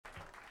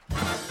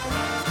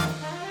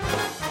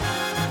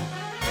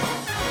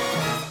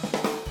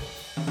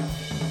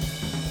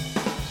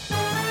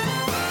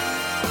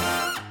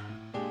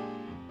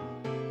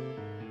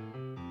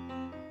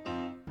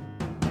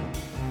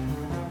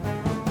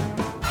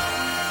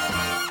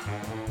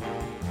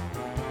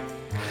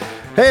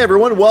Hey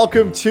everyone,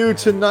 welcome to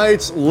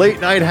tonight's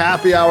late night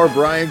happy hour.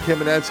 Brian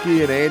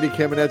Kamenetsky and Andy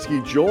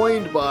Kamenetsky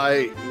joined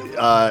by,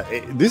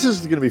 this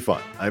is going to be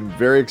fun. I'm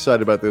very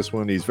excited about this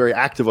one. He's very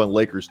active on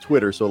Lakers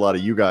Twitter, so a lot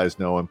of you guys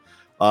know him.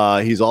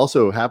 He's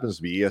also happens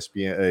to be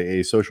ESPN,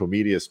 a social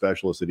media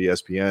specialist at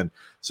ESPN.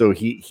 So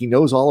he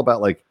knows all about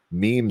like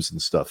memes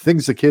and stuff,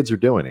 things the kids are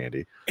doing,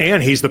 Andy.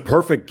 And he's the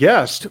perfect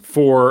guest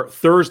for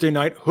Thursday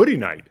night hoodie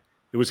night.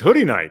 It was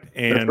hoodie night,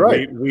 and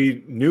right.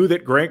 we knew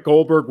that Grant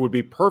Goldberg would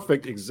be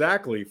perfect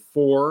exactly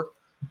for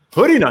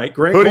hoodie night.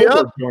 Grant Hoodie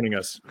Goldberg up. joining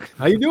us.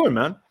 How you doing,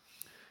 man?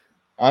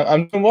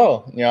 I'm doing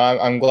well. You know,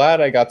 I'm glad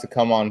I got to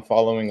come on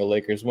following a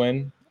Lakers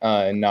win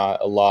and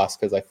not a loss,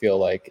 because I feel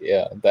like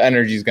the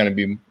energy is going to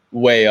be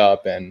way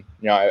up, and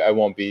I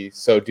won't be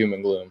so doom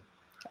and gloom.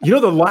 You know,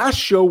 the last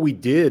show we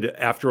did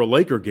after a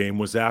Laker game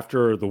was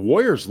after the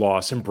Warriors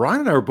loss, and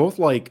Brian and I were both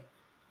like,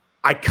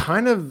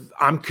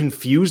 I'm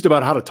confused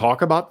about how to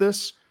talk about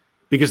this,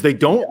 because they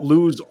don't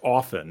lose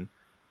often,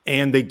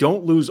 and they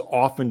don't lose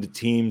often to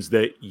teams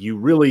that you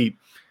really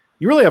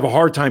have a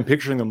hard time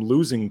picturing them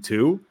losing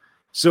to.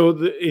 So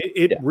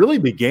it really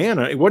began.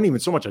 It wasn't even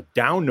so much a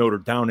down note or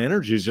down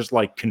energy; it's just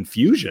like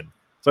confusion.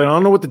 It's like, I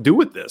don't know what to do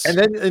with this. And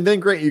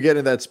then Grant, you get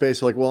in that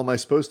space like, well, am I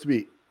supposed to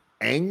be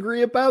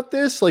angry about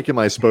this? Like, am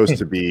I supposed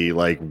to be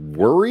like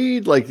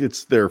worried? Like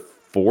it's their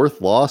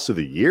fourth loss of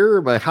the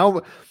year? But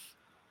how?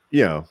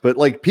 But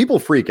like people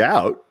freak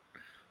out.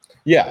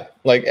 Yeah,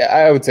 like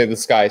I would say the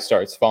sky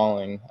starts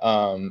falling,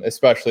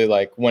 especially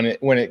like when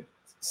it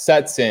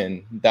sets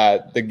in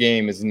that the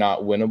game is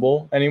not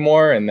winnable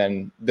anymore, and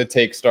then the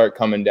takes start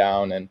coming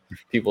down, and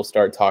people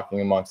start talking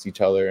amongst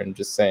each other and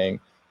just saying,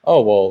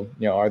 "Oh, well,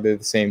 are they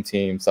the same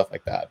team?" Stuff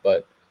like that.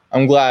 But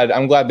I'm glad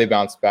they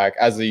bounced back,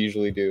 as they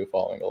usually do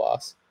following a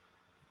loss.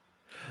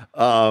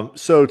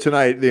 So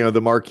tonight,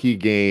 the marquee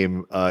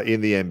game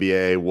in the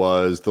NBA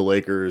was the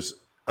Lakers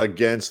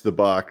against the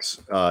Bucks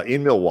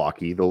in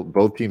Milwaukee.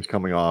 Both teams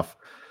coming off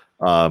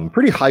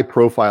pretty high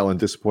profile and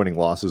disappointing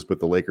losses, but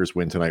the Lakers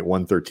win tonight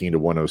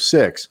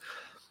 113-106.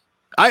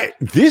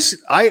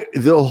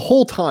 The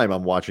whole time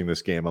I'm watching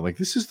this game, I'm like,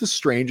 this is the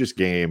strangest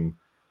game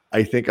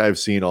I think I've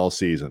seen all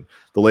season.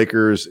 The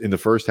Lakers in the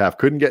first half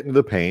couldn't get into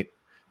the paint.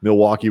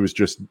 Milwaukee was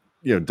just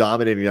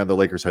dominating down. The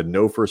Lakers had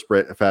no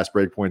fast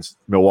break points.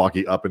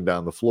 Milwaukee up and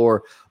down the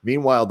floor.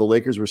 Meanwhile, the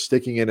Lakers were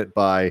sticking in it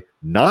by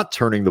not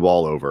turning the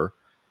ball over,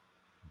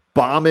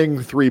 bombing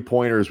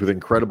three-pointers with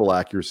incredible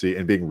accuracy,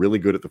 and being really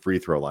good at the free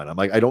throw line. I'm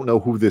like, I don't know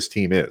who this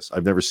team is.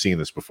 I've never seen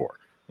this before.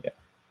 Yeah.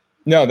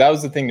 No, that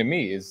was the thing to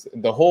me, is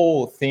the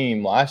whole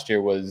theme last year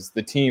was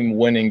the team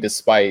winning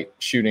despite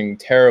shooting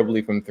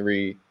terribly from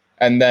three.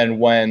 And then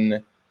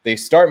when they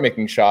start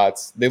making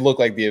shots, they look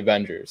like the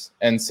Avengers.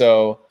 And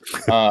so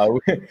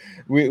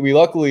we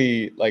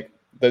luckily, like,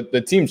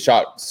 the team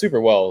shot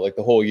super well like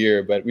the whole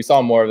year, but we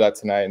saw more of that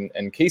tonight.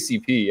 And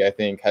KCP, I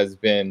think, has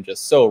been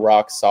just so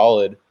rock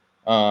solid.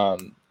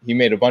 He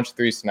made a bunch of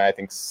threes tonight, I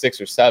think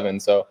 6 or 7.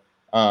 So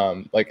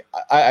I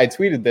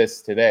tweeted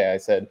this today. I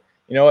said,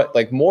 you know what,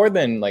 like more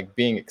than like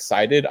being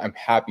excited, I'm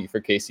happy for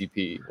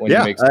KCP when he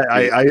makes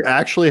I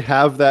actually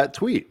have that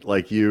tweet.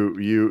 Like you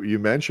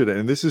mentioned it,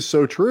 and this is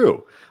so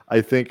true.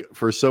 I think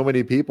for so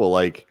many people,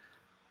 like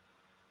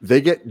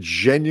they get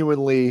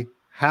genuinely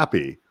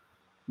happy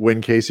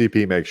when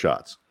KCP makes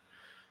shots.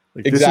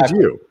 Like exactly.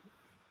 This is you.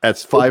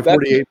 That's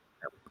 5:48.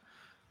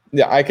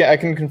 Yeah, I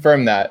can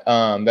confirm that.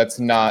 That's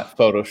not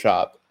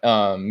Photoshop.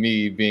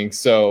 Me being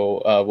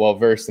so well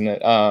versed in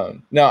it.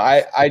 No,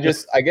 I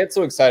get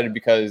so excited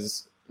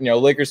because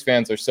Lakers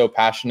fans are so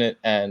passionate,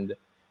 and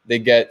they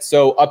get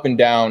so up and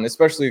down,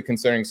 especially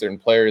concerning certain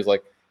players.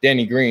 Like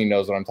Danny Green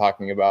knows what I'm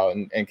talking about,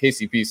 and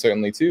KCP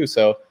certainly too.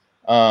 So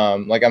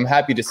like I'm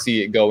happy to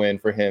see it go in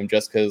for him,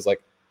 just because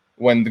like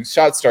when the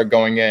shots start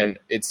going in,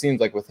 it seems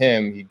like with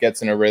him, he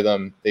gets in a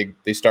rhythm.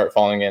 They start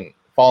falling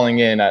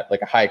in at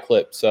like a high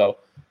clip. So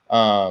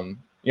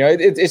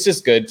it's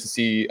just good to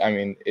see. I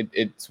mean,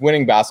 it's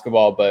winning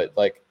basketball, but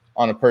like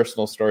on a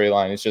personal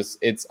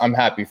storyline, I'm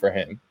happy for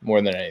him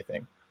more than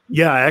anything.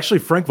 Yeah, actually,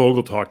 Frank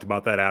Vogel talked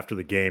about that after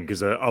the game,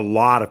 because a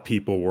lot of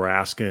people were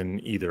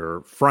asking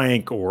either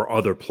Frank or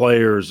other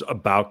players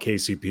about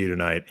KCP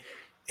tonight.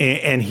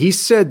 And he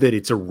said that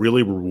it's a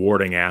really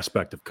rewarding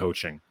aspect of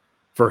coaching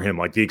for him.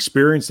 Like the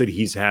experience that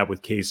he's had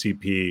with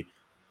KCP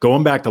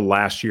going back to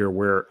last year,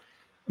 where,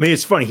 I mean,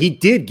 it's funny, he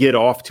did get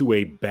off to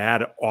a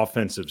bad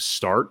offensive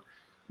start,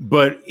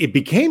 but it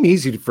became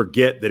easy to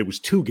forget that it was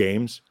 2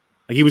 games.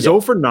 Like he was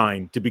 0 for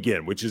 9 to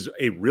begin, which is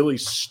a really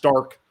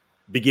stark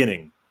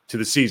beginning to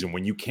the season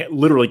when you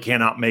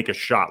cannot make a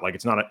shot. Like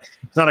it's not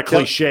a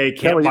cliche.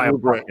 Kelly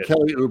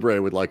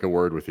Oubre would like a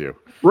word with you.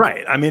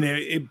 Right. I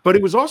mean, but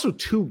it was also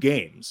 2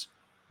 games.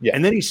 Yeah.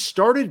 And then he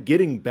started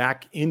getting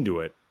back into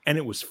it, and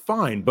it was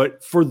fine.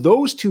 But for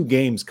those 2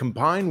 games,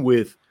 combined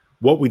with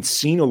what we'd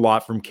seen a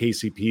lot from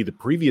KCP the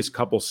previous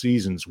couple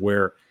seasons,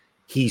 where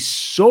he's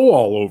so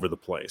all over the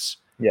place.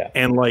 Yeah.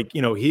 And like,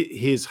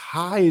 his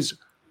highs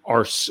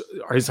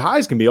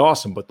can be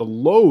awesome, but the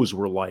lows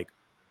were like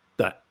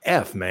the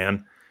F,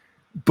 man.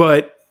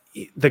 But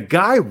the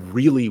guy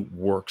really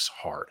works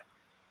hard.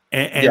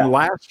 And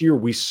last year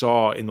we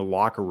saw in the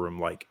locker room,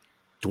 like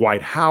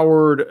Dwight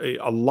Howard,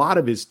 a lot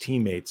of his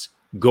teammates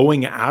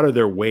going out of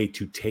their way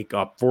to take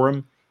up for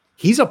him.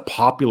 He's a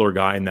popular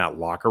guy in that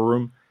locker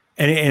room.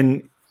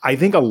 And I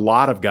think a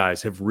lot of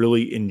guys have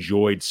really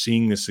enjoyed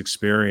seeing this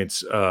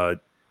experience,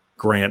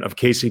 Grant, of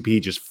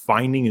KCP just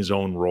finding his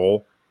own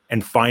role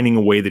and finding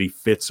a way that he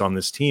fits on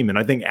this team. And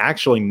I think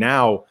actually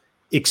now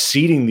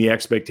exceeding the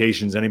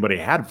expectations anybody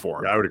had for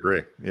him. Yeah, I would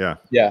agree. Yeah.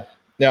 Yeah.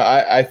 No,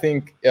 I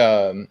think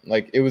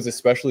like it was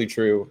especially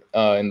true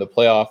in the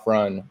playoff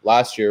run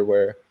last year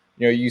where,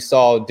 you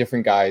saw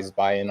different guys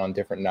buy in on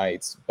different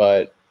nights.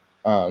 But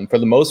for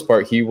the most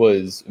part, he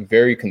was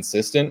very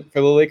consistent for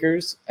the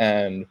Lakers.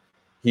 And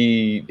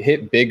he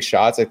hit big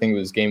shots. I think it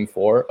was game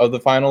 4 of the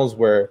finals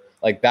where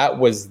like that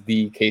was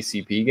the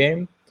KCP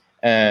game.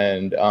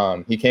 And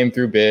he came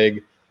through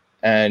big.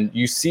 And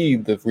you see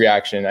the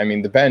reaction. I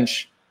mean, the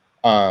bench,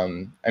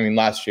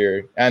 last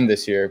year and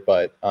this year,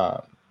 but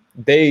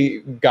they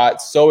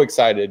got so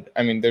excited.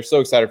 I mean, they're so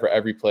excited for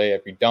every play,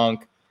 every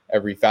dunk,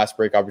 every fast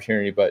break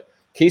opportunity. But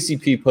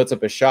KCP puts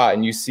up a shot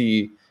and you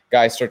see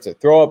guys start to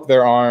throw up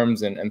their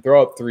arms and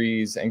throw up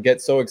threes and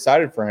get so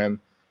excited for him.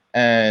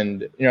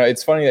 And,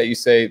 it's funny that you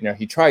say,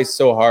 he tries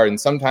so hard and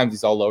sometimes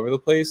he's all over the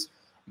place.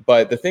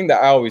 But the thing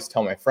that I always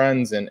tell my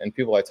friends and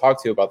people I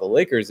talk to about the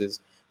Lakers is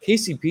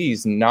KCP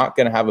is not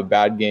going to have a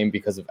bad game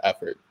because of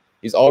effort.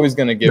 He's always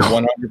going to give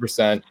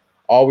 100%,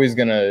 always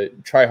going to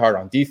try hard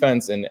on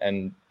defense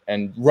and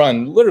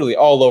run literally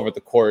all over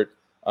the court,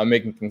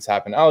 making things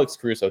happen. Alex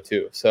Caruso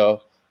too.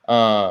 So,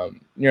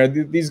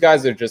 these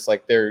guys are just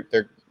like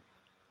they're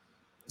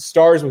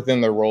stars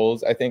within their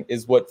roles, I think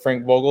is what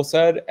Frank Vogel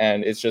said.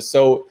 And it's just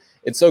so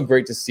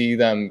great to see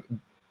them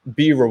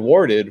be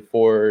rewarded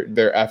for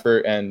their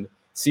effort and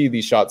see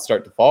these shots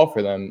start to fall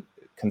for them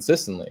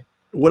consistently.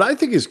 What I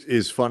think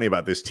is funny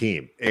about this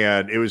team,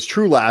 and it was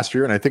true last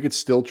year, and I think it's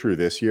still true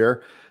this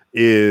year,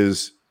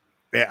 is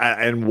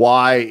and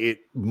why it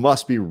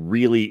must be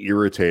really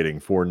irritating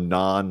for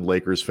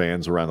non-Lakers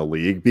fans around the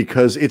league,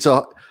 because it's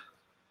a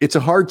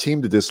hard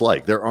team to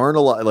dislike. There aren't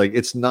a lot, like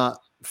it's not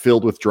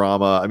filled with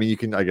drama. I mean, you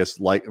can, I guess,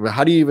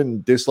 how do you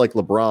even dislike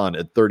LeBron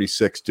at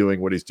 36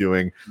 doing what he's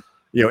doing?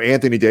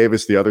 Anthony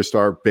Davis, the other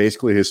star,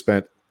 basically has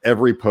spent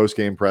every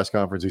post-game press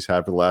conference he's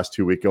had for the last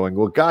 2 weeks going,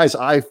 well, guys,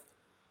 I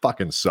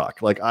fucking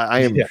suck. Like I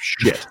am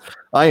shit.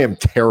 I am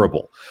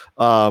terrible.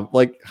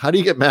 Like, how do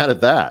you get mad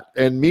at that?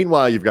 And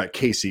meanwhile, you've got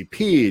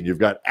KCP and you've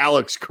got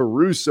Alex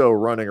Caruso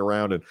running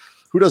around, and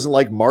who doesn't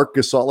like Marc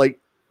Gasol? Like,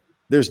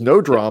 there's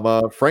no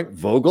drama. Frank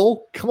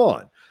Vogel, come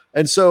on.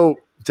 And so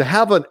to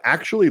have an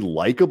actually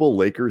likable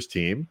Lakers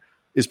team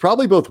is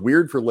probably both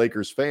weird for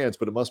Lakers fans,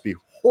 but it must be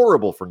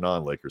horrible for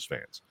non-Lakers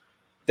fans.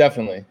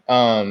 Definitely.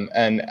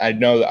 And I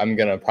know that I'm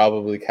going to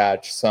probably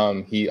catch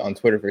some heat on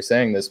Twitter for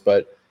saying this,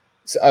 but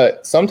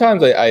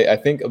sometimes I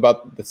think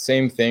about the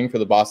same thing for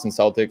the Boston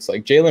Celtics.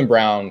 Like Jaylen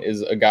Brown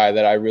is a guy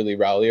that I really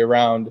rally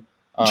around.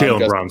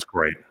 Jaylen Brown's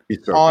great.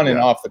 He's on and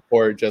off the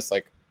court, just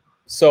like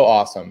so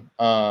awesome.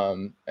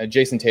 And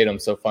Jason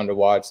Tatum's so fun to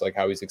watch, like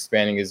how he's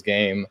expanding his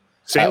game.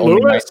 St. Louis,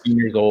 19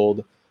 years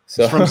old.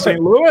 So he's from St.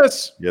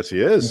 Louis. Yes,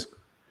 he is.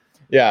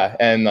 Yeah,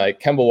 and like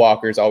Kemba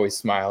Walker's always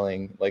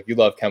smiling. Like you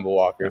love Kemba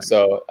Walker.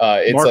 So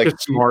it's Marcus like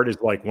Smart is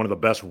like one of the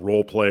best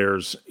role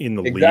players in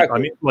the league. Exactly.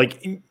 I mean,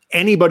 like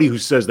anybody who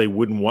says they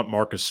wouldn't want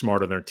Marcus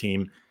Smart on their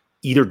team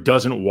either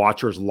doesn't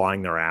watch or is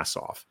lying their ass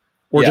off,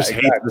 or just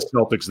hates the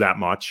Celtics that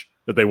much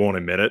that they won't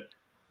admit it.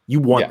 You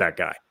want that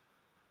guy.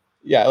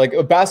 Yeah, like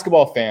a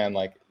basketball fan,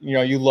 like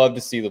you love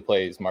to see the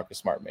plays Marcus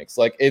Smart makes.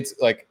 Like it's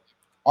like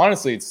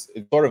honestly, it's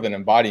sort of an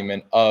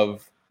embodiment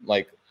of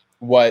like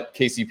what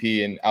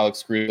KCP and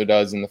Alex Caruso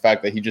does, and the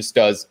fact that he just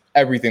does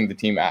everything the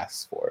team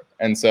asks for.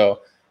 And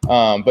so,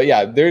 but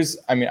yeah,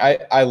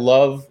 I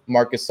love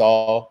Marc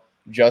Gasol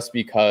just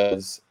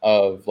because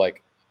of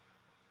like,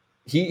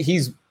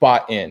 he's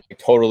bought in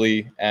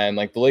totally. And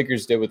like the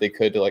Lakers did what they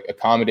could to like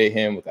accommodate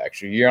him with an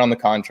extra year on the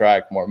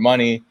contract, more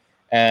money.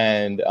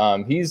 And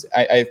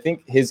I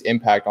think his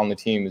impact on the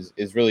team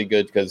is really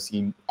good because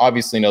he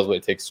obviously knows what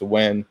it takes to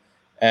win.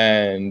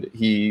 And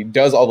he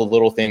does all the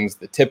little things,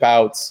 the tip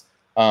outs,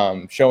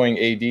 showing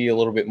AD a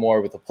little bit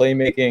more with the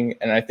playmaking.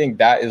 And I think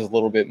that is a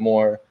little bit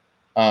more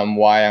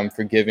why I'm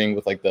forgiving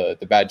with like the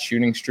bad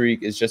shooting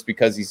streak, is just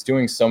because he's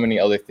doing so many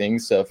other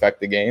things to affect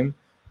the game.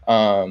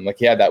 Like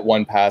he had that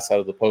one pass out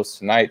of the post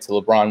tonight to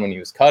LeBron when he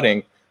was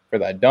cutting for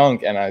that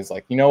dunk. And I was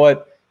like, you know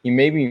what? He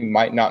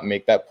might not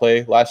make that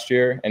play last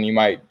year and he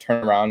might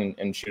turn around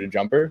and shoot a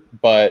jumper.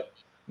 But,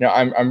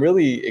 I'm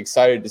really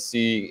excited to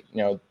see,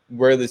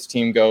 where this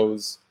team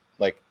goes,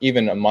 like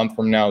even a month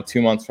from now,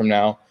 2 months from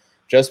now,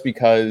 just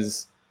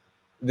because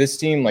this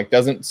team like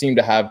doesn't seem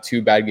to have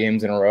 2 bad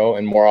games in a row.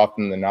 And more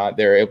often than not,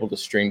 they're able to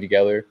string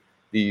together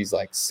these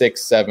like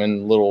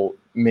 6-7 little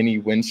mini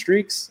win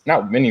streaks,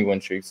 not mini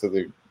win streaks. So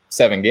they're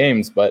 7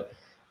 games, but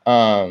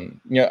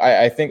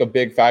I think a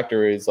big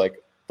factor is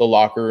like the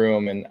locker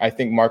room. And I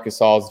think Marc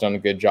Gasol has done a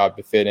good job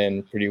to fit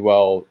in pretty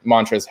well.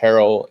 Montrezl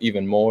Harrell,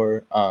 even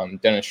more,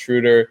 Dennis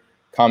Schroeder.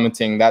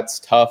 commenting "that's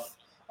tough"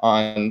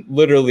 on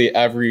literally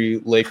every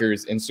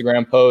Lakers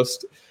Instagram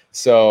post.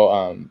 So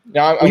I'm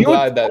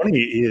glad that funny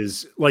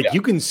is like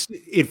you can.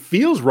 It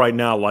feels right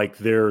now like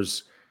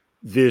there's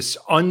this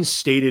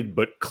unstated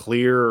but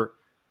clear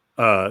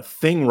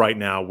thing right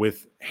now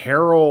with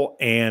Harrell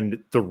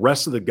and the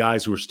rest of the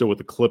guys who are still with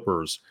the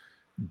Clippers,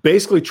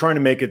 basically trying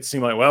to make it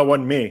seem like, well, it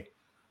wasn't me.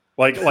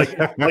 Like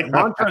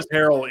Montrezl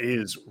Harrell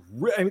is,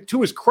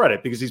 to his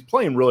credit, because he's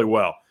playing really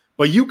well,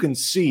 but you can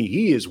see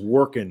he is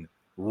working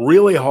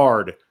really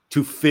hard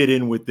to fit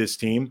in with this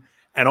team.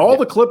 And all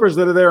the Clippers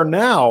that are there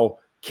now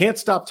can't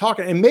stop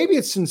talking. And maybe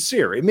it's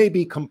sincere. It may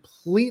be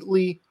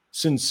completely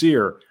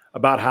sincere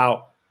about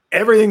how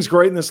everything's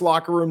great in this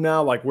locker room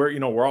now. Like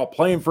we're all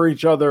playing for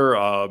each other.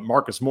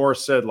 Marcus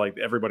Morris said like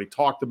everybody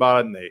talked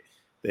about it and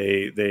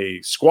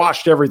they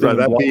squashed everything. Right,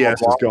 that BS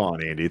is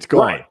gone, Andy. It's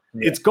gone. Right.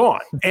 Yeah. It's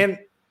gone. And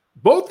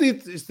both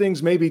these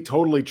things may be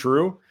totally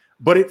true,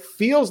 but it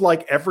feels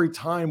like every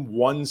time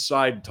one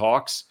side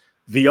talks,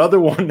 the other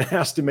one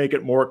has to make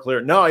it more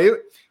clear. No, it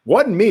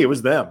wasn't me. It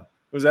was them.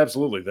 It was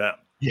absolutely them.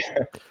 Yeah.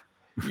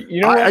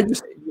 You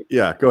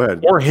know, go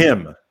ahead. Or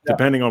him,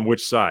 depending on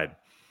which side.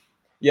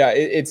 Yeah,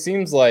 it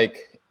seems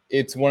like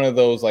it's one of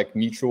those like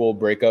mutual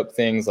breakup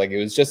things. Like it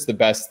was just the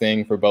best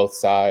thing for both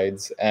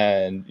sides.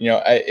 And,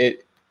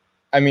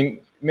 I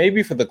mean,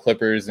 maybe for the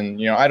Clippers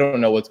and, I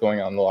don't know what's going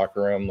on in the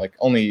locker room. Like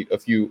only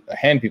a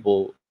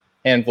handful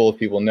of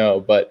people know,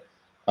 but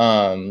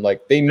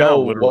like they know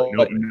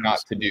what not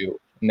to do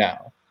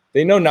now.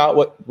 They know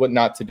what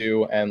not to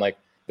do. And like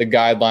the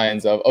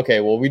guidelines of, okay,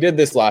 well, we did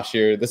this last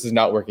year. This is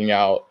not working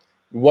out.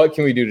 What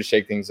can we do to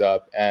shake things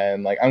up?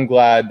 And like, I'm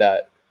glad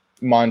that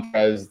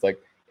Montrez like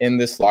in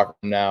this locker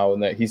room now,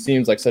 and that he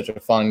seems like such a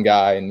fun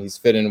guy and he's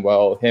fitting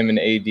well. Him and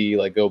AD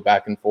like go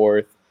back and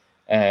forth,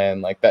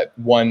 and like that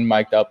one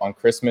mic'd up on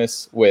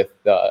Christmas with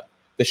the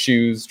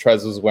shoes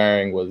Trez was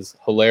wearing was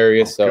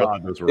hilarious.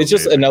 It's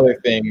just another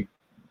thing.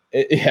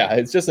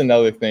 It's just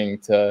another thing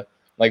to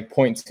like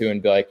point to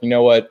and be like, you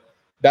know what,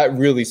 that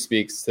really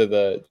speaks to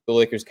the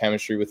Lakers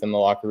chemistry within the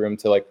locker room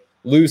to like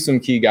lose some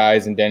key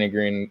guys in Danny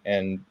Green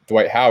and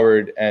Dwight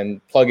Howard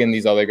and plug in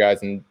these other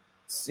guys, and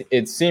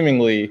it's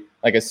seemingly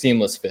like a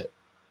seamless fit.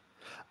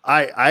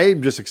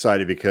 I'm just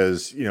excited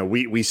because,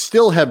 we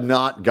still have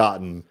not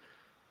gotten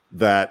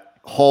that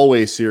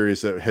hallway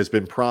series that has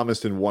been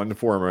promised in one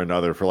form or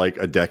another for like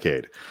a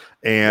decade.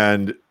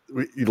 And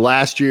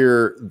last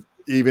year,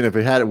 even if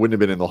it wouldn't have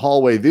been in the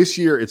hallway. This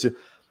year,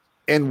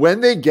 and when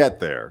they get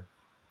there,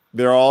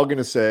 they're all going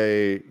to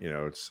say,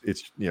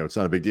 it's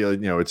not a big deal.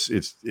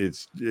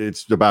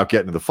 It's about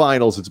getting to the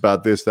finals. It's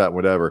about this, that,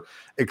 whatever,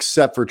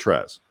 except for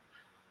Trez.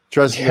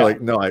 Trez is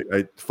like, no,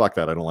 I fuck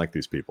that. I don't like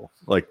these people.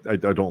 Like, I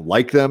don't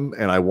like them,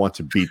 and I want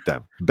to beat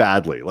them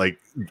badly. Like,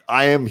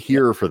 I am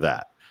here for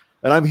that.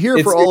 And I'm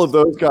here for all of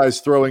those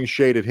guys throwing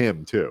shade at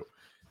him, too.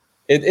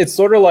 It's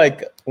sort of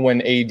like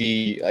when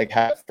AD like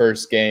had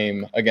first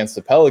game against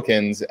the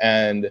Pelicans,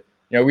 and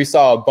we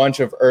saw a bunch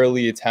of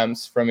early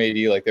attempts from AD,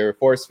 like they were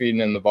force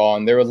feeding him the ball,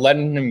 and they were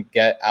letting him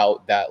get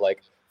out that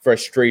like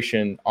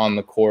frustration on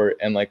the court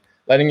and like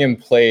letting him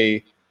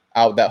play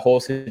out that whole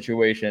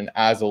situation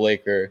as a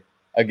Laker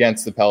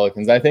against the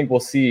Pelicans. I think we'll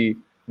see,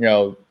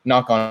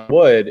 knock on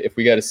wood, if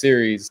we get a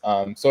series,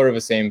 sort of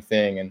the same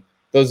thing. And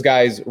those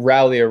guys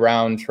rally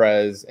around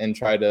Trez and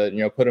try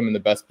to, put him in the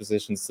best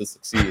positions to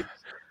succeed.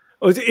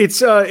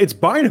 It's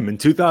Bynum in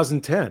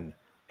 2010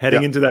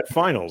 heading into that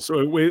finals.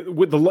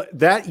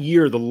 That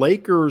year, the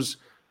Lakers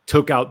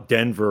took out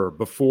Denver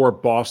before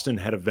Boston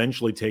had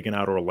eventually taken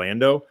out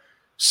Orlando.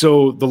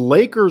 So the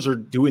Lakers are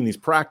doing these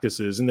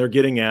practices and they're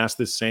getting asked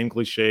this same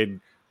cliched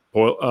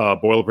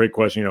boilerplate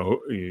question,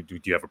 do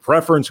you have a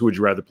preference? Who would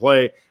you rather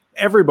play?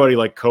 Everybody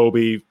like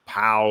Kobe,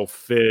 Powell,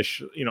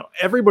 Fish,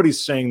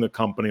 everybody's saying the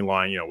company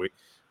line,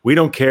 we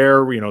don't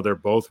care. They're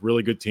both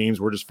really good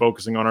teams. We're just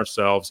focusing on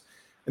ourselves.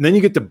 And then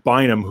you get to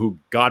Bynum, who,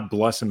 God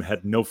bless him,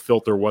 had no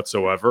filter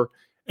whatsoever.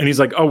 And he's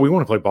like, oh, we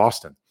want to play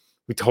Boston.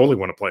 We totally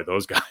want to play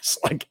those guys.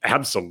 Like,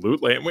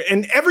 absolutely.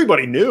 And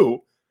everybody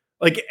knew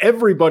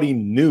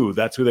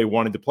that's who they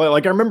wanted to play.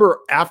 Like, I remember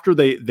after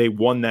they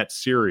won that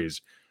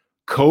series,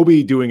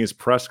 Kobe doing his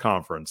press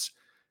conference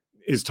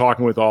is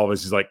talking with all of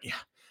us. He's like,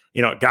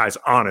 guys,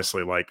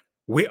 honestly, like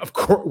of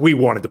course we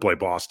wanted to play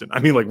Boston. I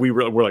mean, like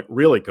we're like,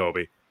 really,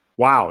 Kobe?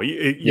 Wow.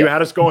 You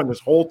had us going this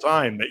whole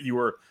time that you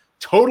were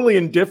totally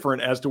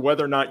indifferent as to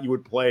whether or not you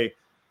would play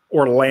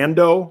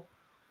Orlando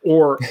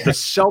or the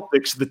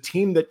Celtics, the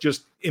team that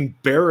just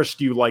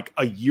embarrassed you like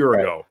a year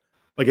ago,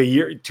 like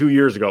 2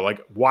 years ago.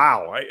 Like,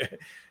 wow.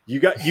 You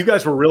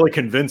guys were really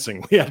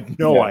convincing. We had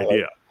no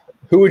idea.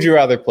 Who would you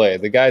rather play?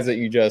 The guys that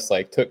you just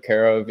like took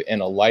care of in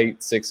a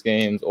light 6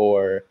 games,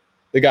 or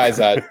the guys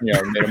that made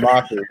a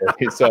mockery?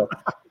 So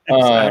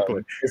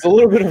exactly. It's a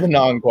little bit of a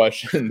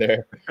non-question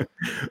there.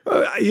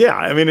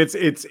 I mean,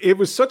 it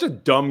was such a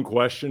dumb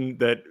question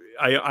that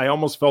I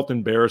almost felt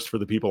embarrassed for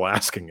the people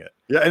asking it.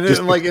 Yeah,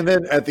 and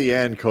then at the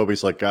end,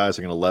 Kobe's like, "Guys,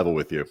 I'm going to level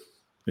with you."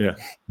 Yeah,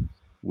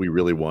 we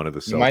really wanted the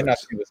Celtics. You might not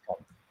see this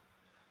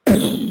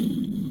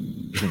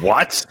coming.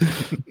 What?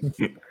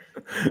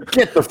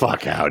 Get the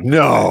fuck out.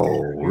 No,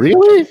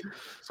 really?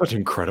 Such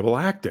incredible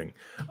acting.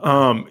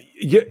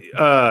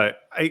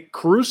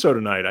 Caruso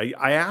tonight,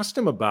 I asked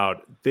him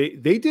about, they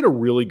did a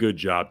really good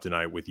job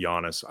tonight with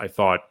Giannis. I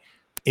thought,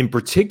 in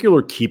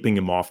particular, keeping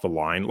him off the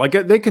line. Like,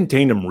 they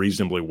contained him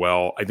reasonably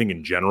well, I think,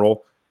 in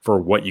general, for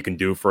what you can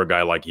do for a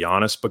guy like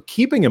Giannis. But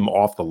keeping him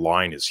off the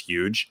line is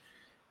huge.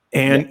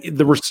 And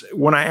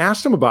when I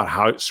asked him about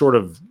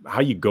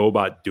how you go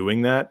about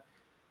doing that,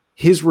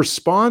 his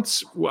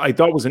response, I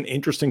thought, was an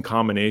interesting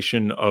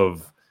combination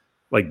of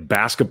like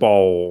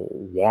basketball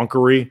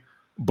wonkery,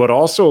 but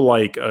also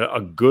like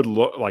a good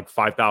look, like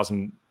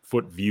 5,000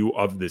 foot view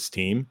of this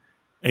team.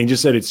 And he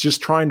just said, it's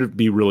just trying to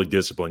be really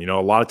disciplined. You know,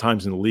 a lot of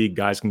times in the league,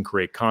 guys can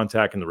create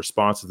contact, and the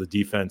response of the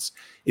defense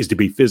is to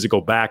be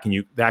physical back,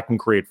 and that can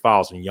create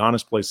fouls. And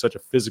Giannis plays such a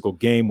physical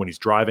game when he's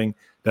driving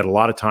that a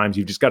lot of times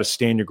you've just got to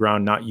stand your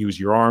ground, not use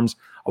your arms.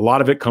 A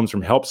lot of it comes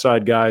from help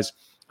side guys.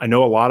 I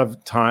know a lot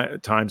of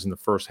times in the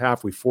first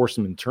half, we forced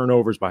them in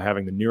turnovers by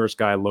having the nearest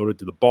guy loaded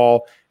to the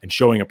ball and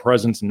showing a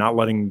presence and not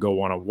letting him go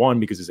one-on-one,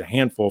 because it's a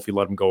handful if you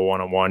let him go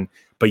one-on-one.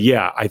 But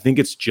yeah, I think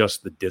it's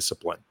just the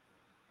discipline.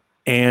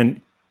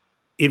 And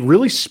it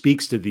really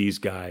speaks to these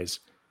guys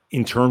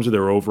in terms of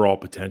their overall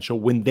potential.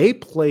 When they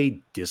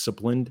play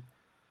disciplined,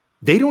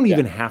 they don't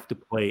even have to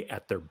play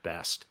at their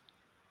best.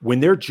 When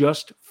they're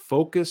just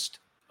focused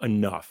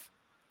enough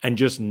and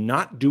just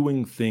not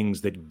doing things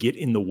that get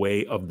in the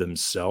way of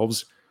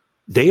themselves,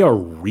 they are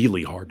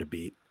really hard to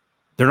beat.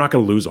 They're not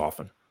going to lose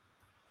often.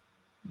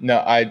 No,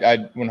 I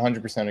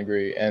 100%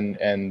 agree.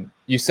 And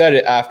you said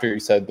it after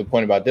you said the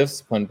point about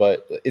discipline,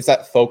 but it's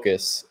that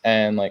focus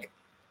and like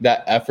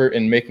that effort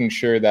and making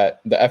sure that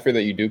the effort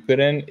that you do put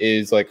in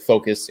is like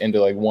focused into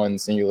like one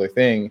singular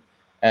thing,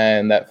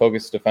 and that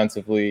focus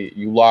defensively,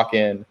 you lock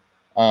in.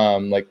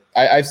 Like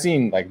I've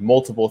seen like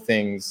multiple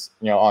things,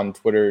 on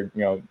Twitter,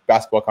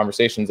 basketball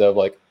conversations of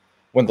like,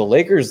 when the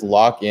Lakers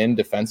lock in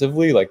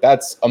defensively, like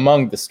that's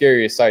among the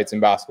scariest sights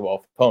in basketball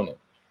for opponent.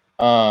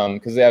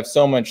 Because they have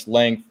so much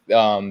length.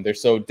 They're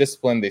so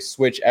disciplined. They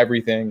switch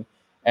everything,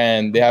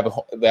 and they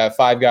have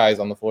 5 guys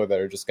on the floor that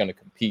are just going to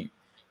compete.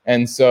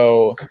 And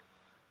so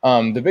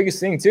the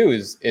biggest thing too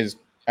is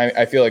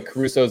I feel like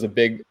Caruso is a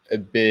big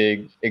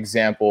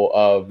example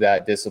of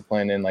that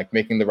discipline and like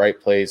making the right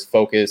plays,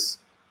 focus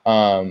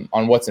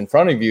on what's in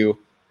front of you.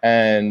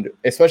 And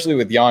especially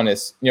with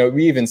Giannis,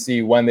 we even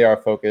see when they are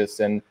focused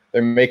and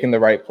they're making the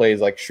right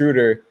plays. Like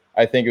Schroeder,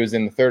 I think it was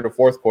in the third or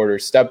fourth quarter,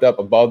 stepped up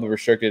above the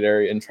restricted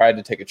area and tried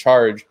to take a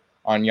charge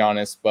on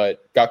Giannis,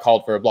 but got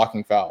called for a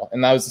blocking foul.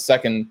 And that was the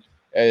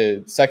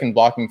second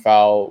blocking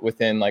foul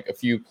within like a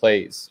few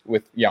plays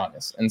with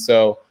Giannis. And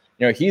so,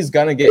 he's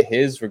going to get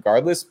his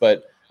regardless.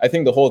 But I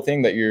think the whole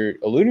thing that you're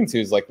alluding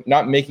to is like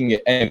not making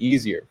it any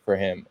easier for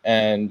him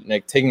and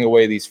like taking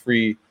away these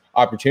free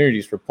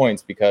opportunities for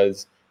points,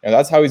 because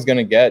that's how he's going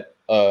to get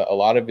a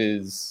lot of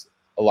his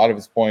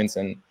points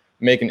and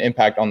make an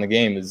impact on the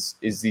game is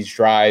these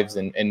drives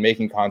and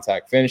making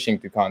contact, finishing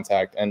through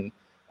contact, and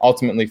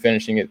ultimately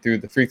finishing it through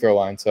the free throw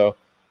line. So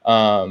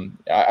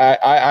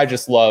I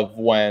just love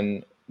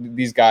when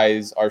these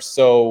guys are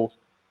so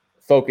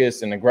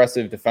focused and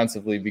aggressive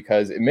defensively,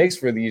 because it makes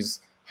for these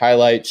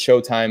highlight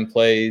showtime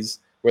plays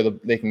where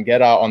they can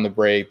get out on the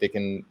break. They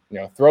can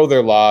throw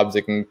their lobs.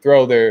 They can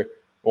throw their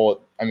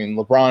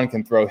LeBron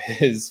can throw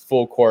his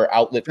full court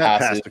outlet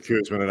passes. That pass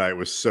to Kuzma tonight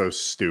was so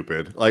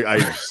stupid. Like I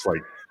just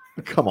like,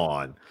 come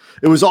on.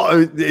 It was all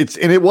and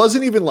it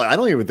wasn't even like, I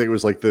don't even think it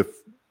was like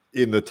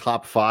in the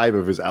top 5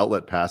 of his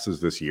outlet passes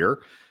this year.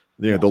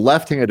 The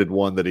left-handed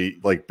one that he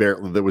like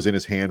barely, that was in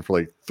his hand for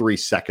like 3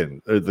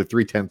 seconds, or the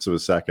 0.3 of a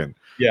second.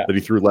 Yeah, that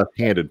he threw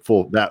left-handed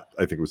full. That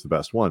I think was the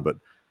best one. But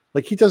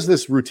like he does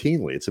this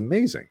routinely. It's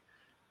amazing.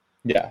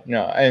 Yeah,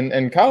 no,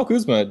 and Kyle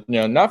Kuzma,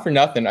 not for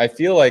nothing, I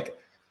feel like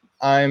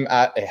I'm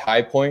at a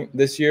high point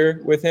this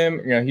year with him.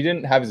 He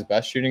didn't have his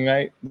best shooting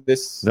night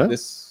this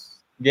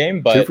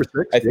game, but 2 for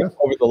 6, I think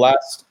over the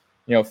last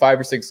 5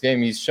 or 6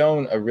 games, he's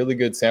shown a really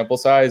good sample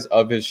size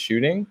of his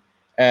shooting,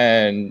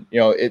 and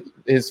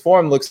his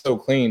form looks so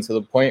clean to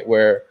the point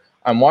where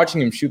I'm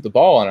watching him shoot the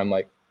ball and I'm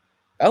like,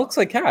 that looks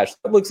like cash.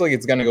 That looks like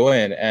it's gonna go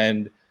in.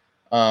 And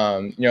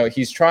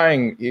he's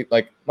trying,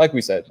 like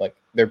we said, like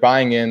they're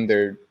buying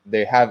in,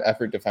 they have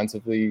effort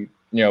defensively.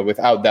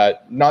 Without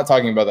that, not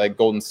talking about that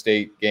Golden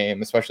State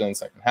game, especially in the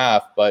second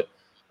half, but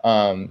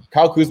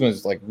Kyle Kuzma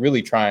is like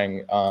really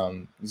trying.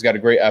 He's got a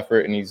great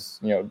effort, and he's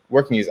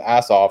working his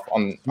ass off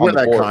on where the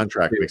that board.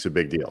 Contract makes a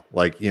big deal.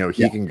 Like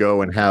he can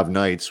go and have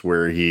nights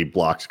where he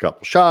blocks a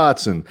couple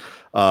shots, and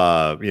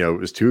it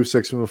was 2 of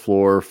 6 from the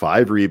floor,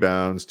 5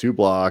 rebounds, 2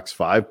 blocks,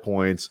 5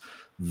 points,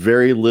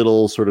 very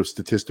little sort of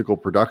statistical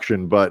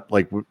production, but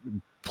like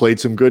played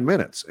some good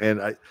minutes.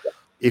 And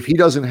if he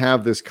doesn't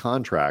have this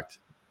contract,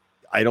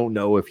 I don't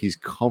know if he's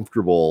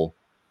comfortable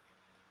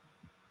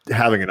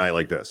having a night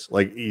like this.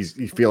 Like he's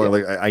feeling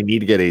like I need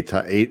to get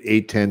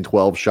 8, 10,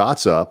 12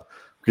 shots up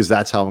because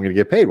that's how I'm going to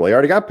get paid. Well, he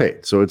already got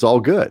paid, so it's all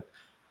good.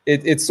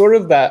 it's sort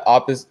of that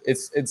opposite.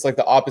 It's like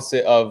the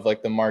opposite of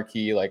like the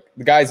marquee. Like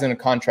the guy's in a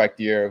contract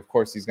year, of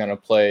course he's gonna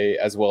play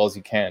as well as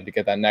he can to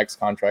get that next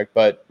contract.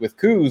 But with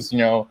Kuz,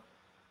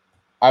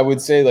 I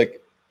would say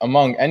like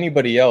among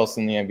anybody else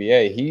in the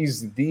NBA,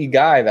 he's the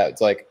guy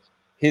that's like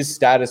his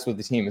status with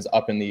the team is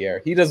up in the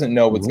air. He doesn't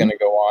know what's gonna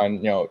go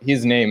on.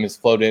 His name is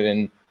floated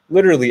in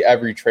literally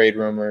every trade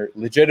rumor,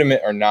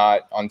 legitimate or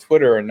not, on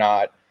Twitter or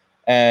not.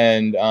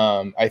 And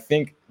I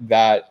think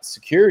that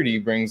security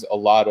brings a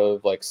lot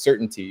of like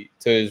certainty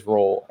to his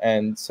role.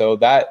 And so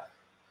that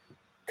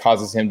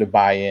causes him to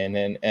buy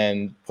in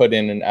and put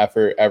in an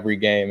effort every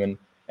game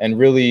and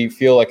really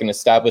feel like an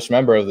established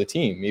member of the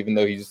team, even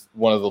though he's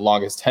one of the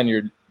longest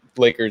tenured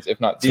Lakers, if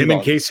not the him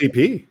longest. and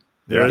KCP.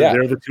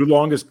 They're the two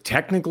longest.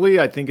 Technically,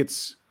 I think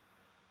it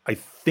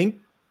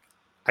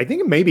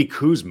may be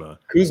Kuzma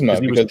because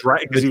he was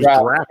drafted.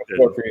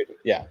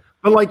 Yeah.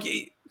 But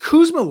like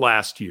Kuzma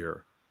last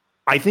year,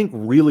 I think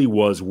really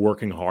was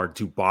working hard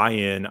to buy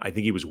in. I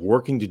think he was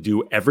working to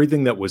do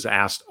everything that was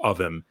asked of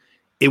him.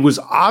 It was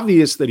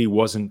obvious that he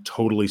wasn't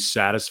totally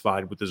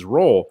satisfied with his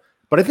role,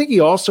 but I think he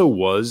also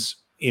was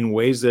in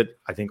ways that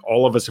I think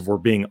all of us, if we're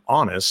being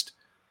honest,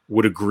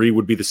 would agree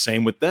would be the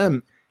same with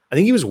them. I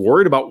think he was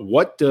worried about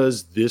what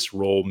does this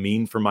role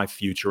mean for my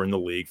future in the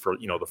league, for,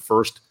 the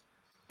first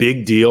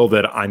big deal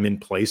that I'm in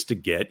place to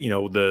get,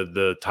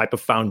 the type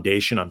of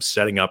foundation I'm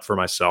setting up for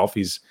myself.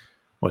 He's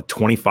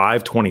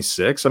 25,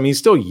 26. I mean, he's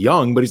still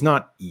young, but he's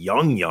not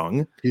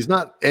young. He's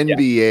not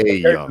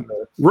NBA young.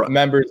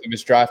 Members of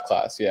his draft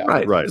class. Yeah.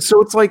 Right.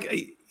 So it's like,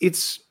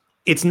 it's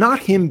not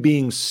him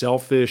being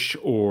selfish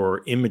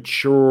or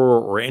immature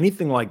or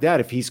anything like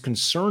that. If he's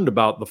concerned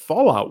about the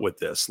fallout with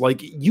this,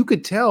 like you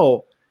could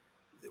tell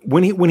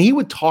when he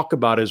would talk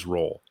about his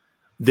role,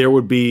 there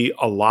would be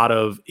a lot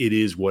of, it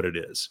is what it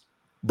is,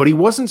 but he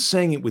wasn't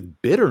saying it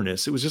with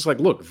bitterness. It was just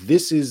like, look,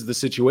 this is the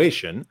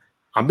situation.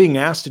 I'm being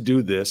asked to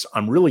do this.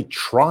 I'm really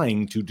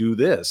trying to do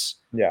this.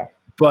 Yeah.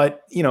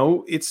 But,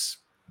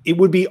 it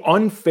would be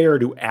unfair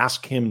to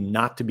ask him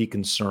not to be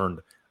concerned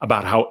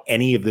about how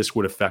any of this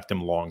would affect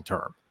him long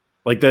term.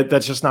 Like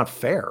that's just not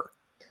fair.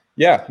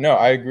 Yeah, no,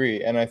 I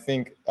agree. And I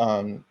think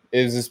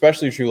it was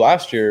especially true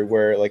last year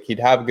where like he'd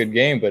have a good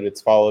game, but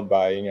it's followed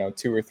by,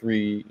 2 or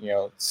 3,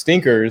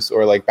 stinkers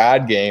or like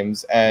bad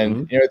games.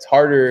 And, it's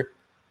harder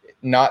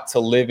not to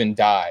live and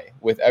die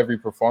with every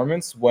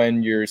performance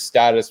when your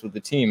status with the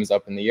team is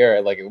up in the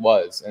air like it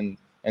was.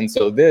 And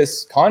so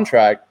this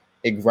contract,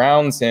 it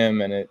grounds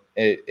him and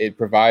it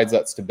provides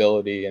that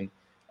stability. And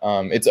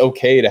it's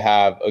okay to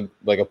have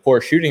a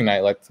poor shooting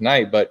night like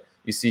tonight, but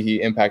you see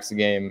he impacts the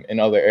game in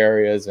other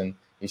areas and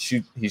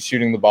he's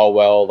shooting the ball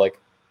well like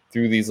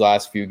through these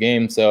last few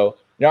games. So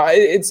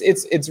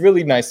it's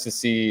really nice to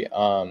see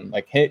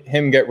like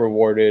him get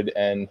rewarded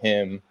and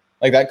him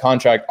like that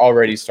contract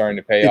already starting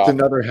to pay off. It's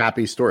another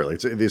happy story. Like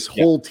this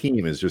whole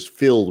team is just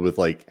filled with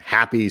like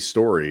happy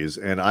stories.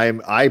 And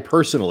I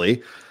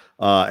personally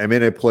am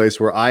in a place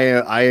where I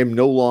am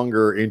no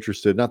longer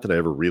interested. Not that I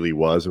ever really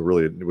was. It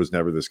was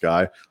never this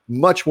guy.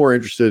 Much more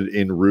interested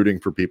in rooting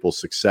for people's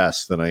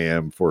success than I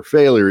am for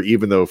failure,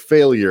 even though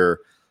failure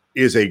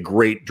is a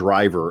great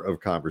driver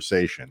of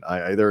conversation.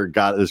 There's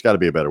got to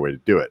be a better way to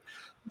do it.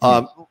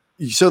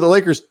 So the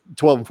Lakers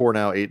 12-4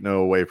 now,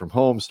 8-0 away from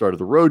home, started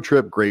the road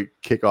trip. Great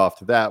kickoff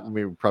to that.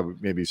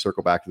 Maybe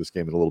circle back to this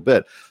game in a little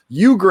bit.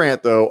 You,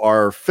 Grant, though,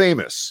 are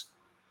famous,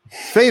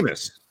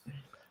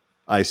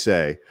 I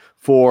say,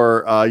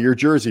 for your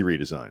jersey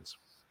redesigns.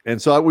 And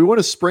so we want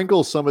to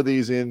sprinkle some of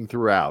these in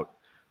throughout.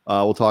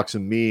 We'll talk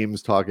some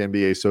memes, talk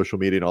NBA social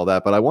media and all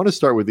that. But I want to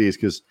start with these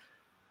because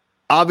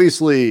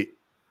obviously,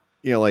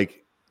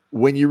 like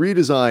when you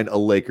redesign a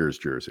Lakers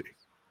jersey,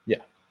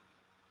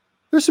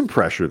 there's some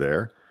pressure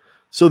there.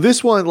 So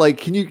this one, like,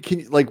 can you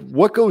like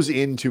what goes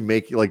into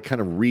making like kind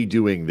of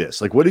redoing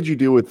this? Like, what did you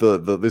do with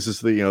this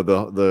is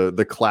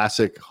the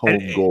classic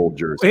home gold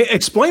jersey?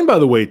 Explain, by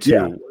the way,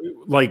 too,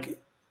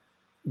 like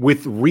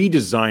with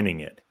redesigning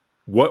it,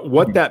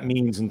 what that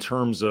means in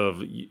terms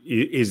of,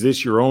 is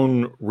this your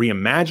own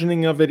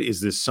reimagining of it?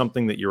 Is this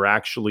something that you're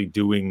actually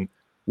doing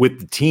with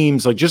the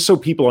teams? Like, just so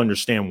people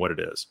understand what it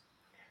is.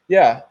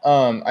 Yeah.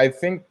 I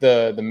think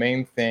the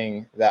main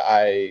thing that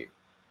I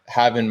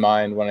have in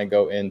mind when I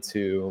go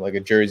into like a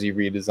jersey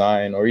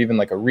redesign or even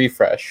like a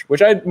refresh,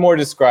 which I'd more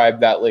describe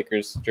that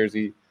Lakers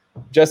jersey,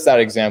 just that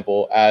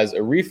example, as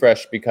a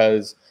refresh,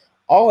 because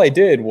all I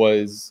did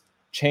was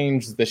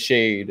change the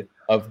shade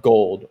of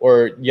gold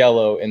or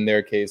yellow in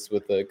their case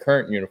with the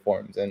current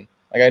uniforms. And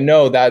like, I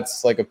know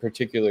that's like a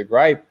particular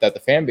gripe that the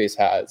fan base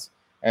has.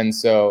 And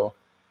so,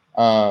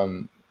 I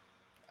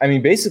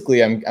mean,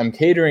 basically I'm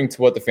catering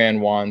to what the fan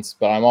wants,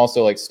 but I'm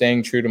also like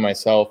staying true to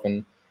myself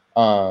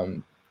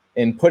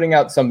and putting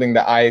out something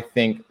that I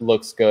think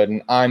looks good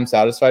and I'm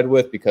satisfied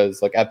with,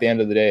 because like at the end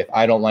of the day, if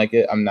I don't like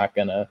it, I'm not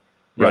gonna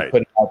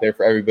put it out there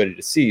for everybody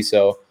to see.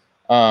 So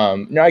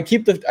I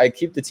keep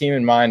the team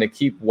in mind. I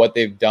keep what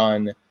they've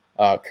done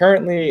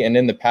currently and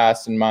in the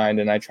past in mind,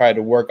 and I try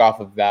to work off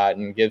of that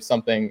and give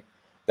something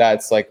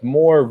that's like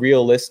more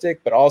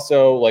realistic, but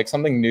also like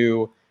something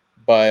new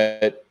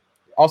but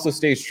also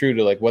stays true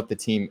to like what the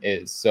team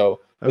is. So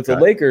with the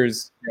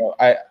Lakers,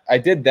 I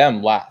did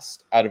them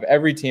last. Out of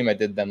every team, I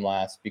did them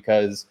last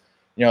because,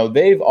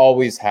 they've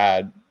always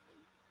had,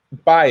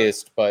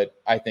 biased, but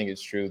I think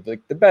it's true, like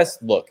the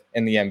best look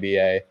in the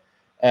NBA.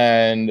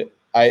 And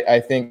I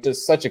think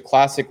just such a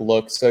classic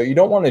look. So you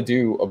don't want to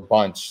do a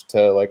bunch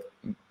to like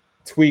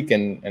tweak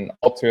and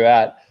alter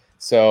that.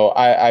 So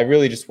I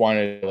really just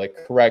wanted to like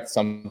correct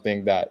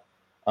something that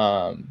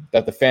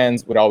that the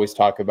fans would always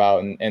talk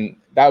about. And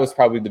that was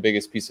probably the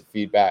biggest piece of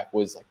feedback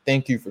was like,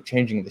 thank you for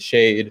changing the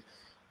shade,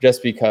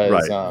 just because.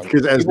 Right.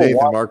 Because as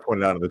Nathan Mark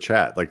pointed out in the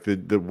chat, like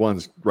the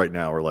ones right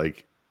now are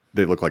like,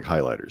 they look like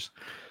highlighters.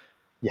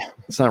 Yeah.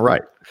 It's not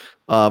right.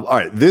 All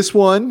right. This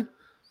one,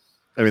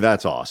 I mean,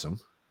 that's awesome.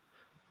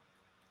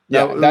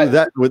 Yeah. Now,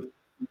 that with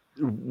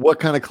what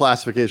kind of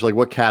classification, like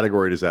what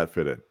category does that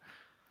fit in?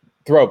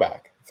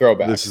 Throwback.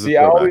 This is a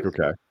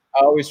throwback.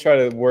 I always try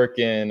to work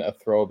in a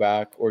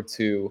throwback or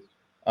two,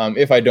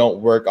 if I don't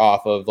work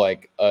off of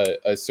like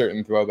a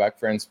certain throwback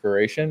for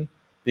inspiration,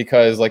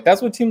 because like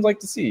that's what teams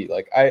like to see.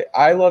 Like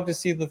I love to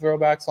see the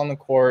throwbacks on the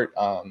court.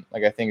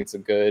 Like I think it's a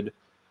good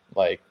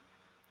like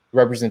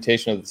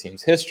representation of the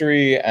team's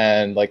history,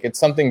 and like it's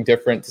something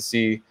different to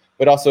see.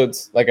 But also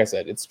it's like I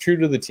said, it's true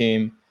to the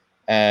team,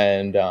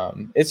 and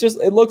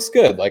it looks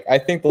good. Like I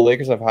think the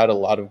Lakers have had a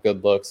lot of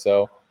good looks,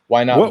 so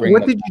why not?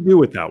 What did you do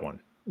with that one?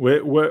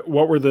 What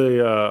were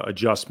the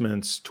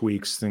adjustments,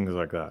 tweaks, things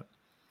like that?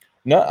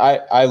 No,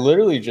 I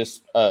literally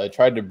just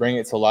tried to bring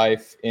it to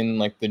life in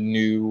like the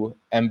new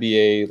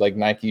NBA like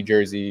Nike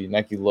jersey,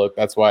 Nike look.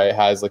 That's why it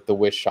has like the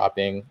wish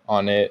shopping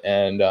on it.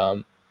 And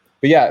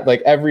but yeah,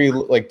 like every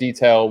like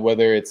detail,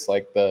 whether it's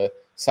like the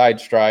side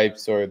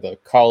stripes or the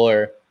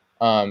collar,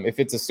 if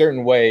it's a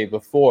certain way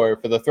before,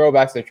 for the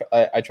throwbacks,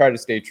 I try to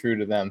stay true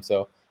to them.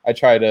 So I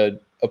try to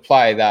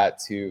apply that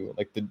to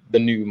like the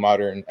new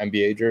modern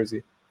NBA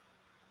jersey.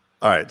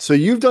 All right. So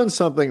you've done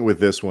something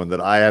with this one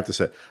that I have to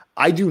say.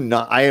 I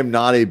am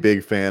not a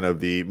big fan of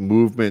the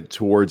movement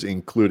towards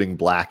including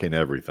black in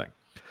everything.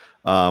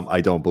 I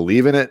don't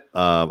believe in it.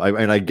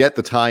 And I get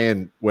the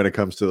tie-in when it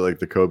comes to like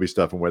the Kobe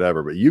stuff and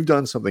whatever, but you've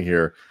done something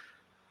here.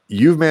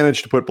 You've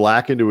managed to put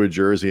black into a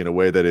jersey in a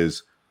way that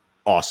is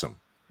awesome.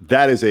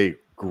 That is a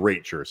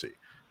great jersey.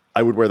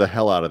 I would wear the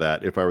hell out of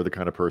that if I were the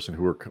kind of person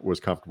who was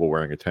comfortable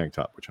wearing a tank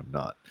top, which I'm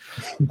not.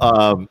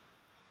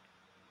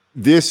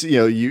 This,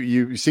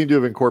 you seem to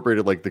have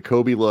incorporated like the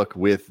Kobe look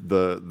with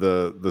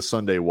the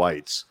Sunday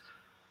whites.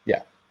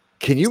 Yeah.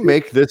 Can you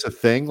make this a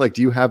thing? Like,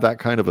 do you have that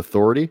kind of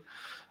authority?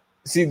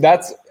 See,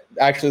 that's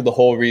actually the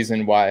whole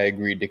reason why I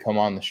agreed to come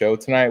on the show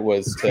tonight,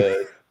 was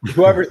to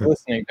whoever's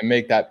listening to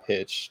make that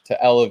pitch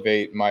to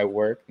elevate my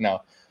work.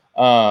 No,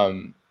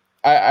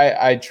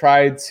 I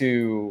tried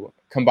to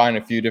combine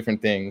a few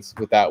different things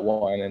with that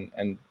one,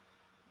 and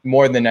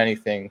more than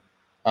anything,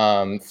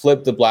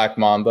 flip the Black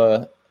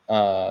Mamba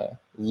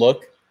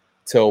look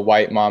to a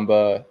white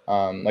Mamba.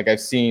 Like I've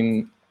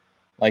seen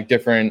like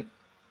different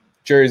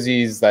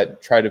jerseys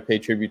that try to pay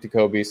tribute to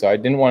Kobe, so I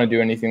didn't want to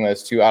do anything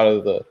that's too out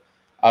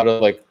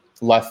of like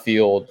left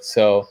field.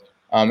 So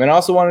and I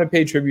also wanted to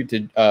pay tribute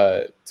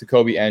to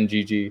Kobe and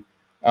Gigi,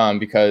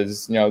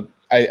 because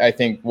I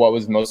think what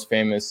was most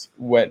famous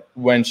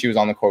when she was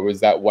on the court was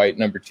that white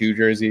number 2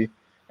 jersey.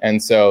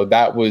 And so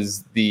that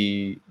was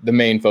the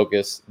main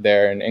focus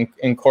there, and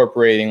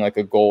incorporating like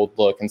a gold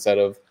look instead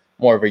of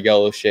more of a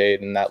yellow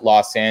shade, and that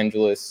Los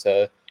Angeles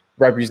to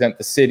represent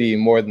the city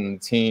more than the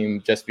team,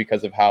 just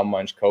because of how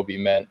much Kobe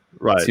meant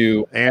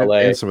to LA.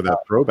 And some of that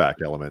throwback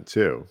element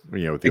too,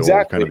 with the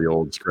old, kind of the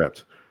old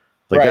script.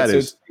 Like right, that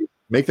is,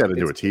 make that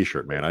into a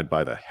t-shirt, man. I'd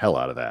buy the hell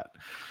out of that.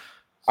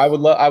 I would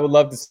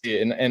love to see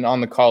it. And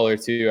on the collar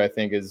too, I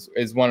think is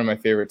one of my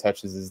favorite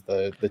touches is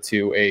the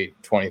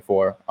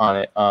 2/8/24 on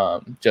it.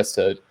 Just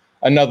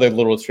another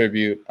little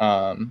tribute.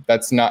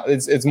 That's not,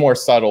 it's more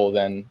subtle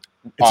than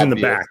it's obvious. In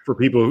the back for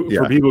people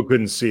who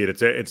couldn't see it.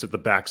 It's at the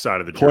back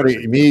side of the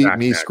jersey. Me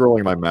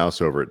scrolling my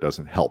mouse over it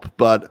doesn't help.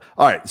 But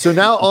all right, so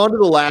now on to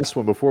the last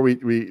one before we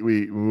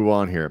move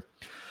on here.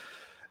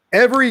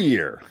 Every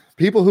year,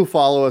 people who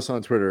follow us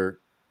on Twitter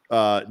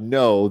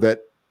know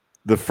that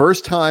the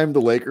first time the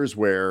Lakers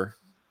wear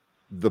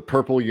the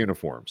purple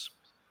uniforms,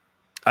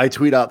 I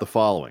tweet out the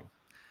following: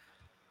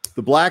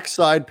 the black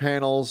side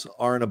panels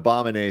are an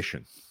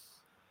abomination.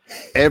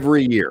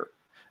 Every year.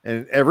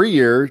 And every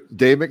year,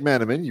 Dave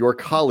McMenamin, your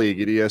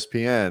colleague at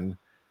ESPN,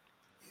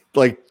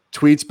 like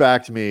tweets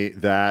back to me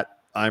that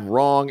I'm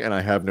wrong and I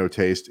have no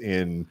taste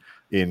in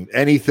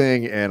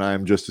anything and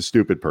I'm just a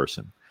stupid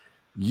person.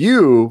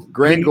 You,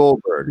 Grant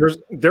Goldberg,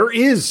 there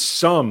is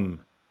some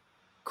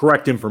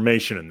correct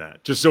information in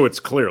that, just so it's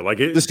clear. Like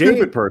the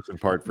stupid person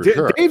part for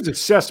sure. Dave's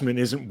assessment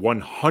isn't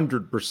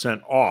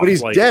 100% off, but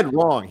he's dead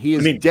wrong. He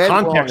is dead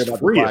context wrong about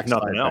free, the black if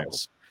nothing side else.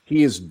 Panels.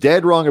 He is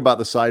dead wrong about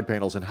the side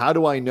panels. And how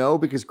do I know?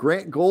 Because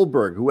Grant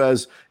Goldberg, who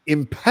has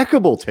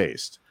impeccable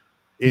taste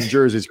in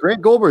jerseys,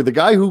 Grant Goldberg, the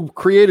guy who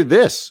created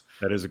this.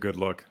 That is a good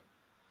look.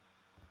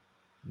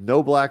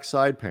 No black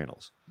side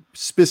panels.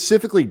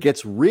 Specifically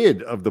gets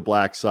rid of the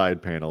black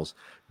side panels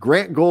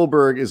Grant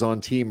Goldberg is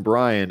on Team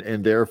Brian,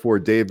 and therefore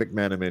Dave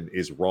McMenamin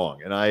is wrong.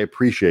 And I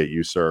appreciate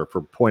you, sir,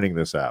 for pointing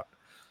this out.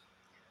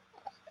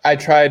 I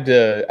tried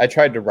to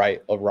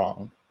right a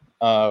wrong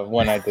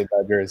when I did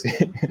that jersey.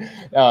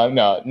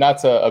 No, not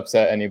to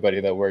upset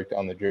anybody that worked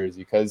on the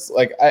jersey, because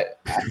like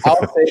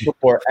I'll say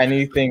before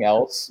anything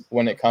else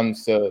when it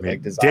comes to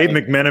like designing.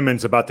 Dave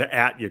McMenamin's about to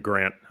at you,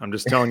 Grant. I'm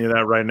just telling you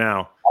that right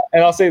now.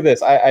 And I'll say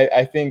this: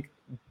 I think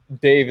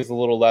Dave is a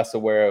little less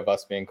aware of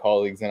us being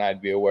colleagues than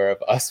I'd be aware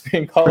of us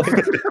being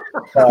colleagues.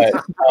 But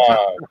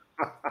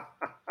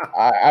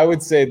I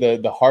would say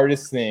the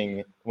hardest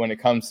thing when it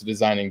comes to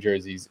designing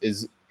jerseys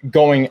is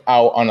going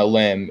out on a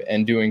limb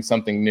and doing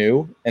something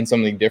new and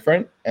something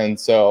different. And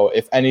so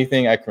if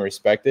anything, I can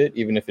respect it,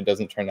 even if it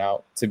doesn't turn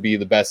out to be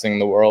the best thing in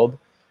the world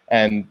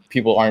and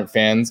people aren't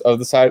fans of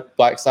the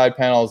black side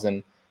panels.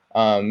 And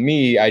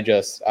me, I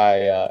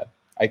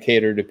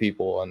cater to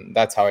people, and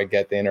that's how I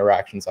get the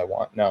interactions I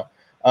want. No,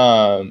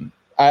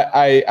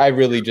 I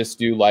really just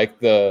do like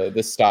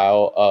the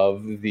style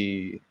of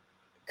the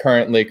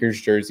current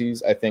Lakers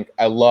jerseys. I think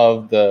I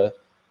love the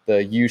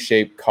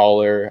U-shaped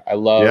collar. I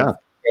love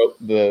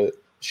the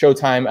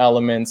Showtime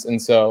elements, and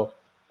so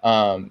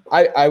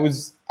I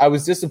was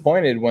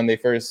disappointed when they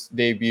first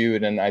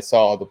debuted and I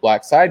saw the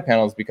black side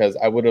panels, because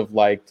I would have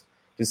liked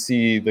to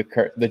see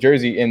the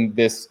jersey in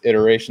this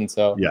iteration.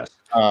 So yes,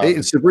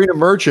 Sabrina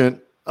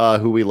Merchant,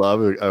 who we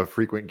love, a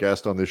frequent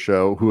guest on this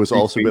show, who has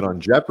also been on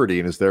Jeopardy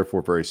and is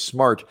therefore very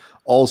smart,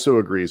 also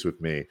agrees with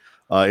me.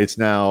 It's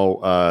now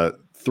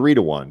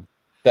 3-1.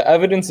 The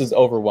evidence is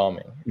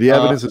overwhelming. The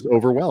evidence is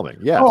overwhelming.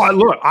 Yeah. Oh,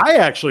 look, I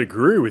actually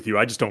agree with you.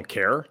 I just don't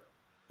care.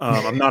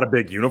 I'm not a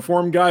big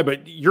uniform guy,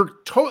 but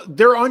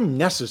they're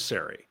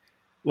unnecessary.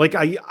 Like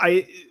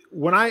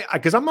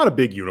because I'm not a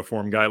big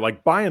uniform guy.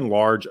 Like by and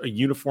large, a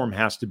uniform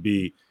has to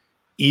be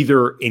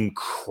either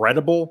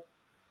incredible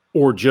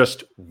or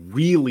just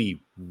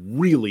really,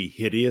 really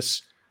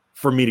hideous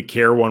for me to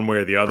care one way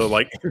or the other.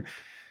 Like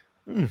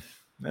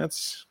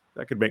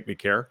that could make me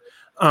care.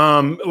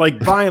 Like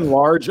by and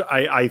large,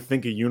 I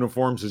think of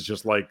uniforms as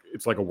just like,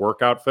 it's like a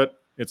work outfit.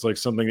 It's like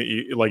something that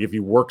you like, if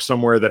you work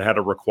somewhere that had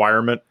a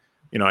requirement,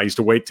 I used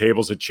to wait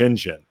tables at Chin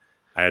Chin.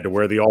 I had to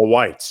wear the all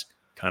whites.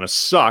 Kind of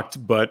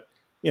sucked, but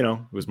it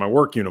was my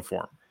work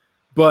uniform.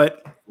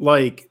 But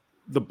like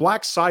the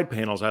black side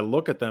panels, I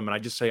look at them and I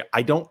just say,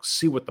 I don't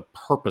see what the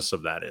purpose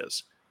of that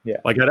is. Yeah.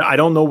 Like I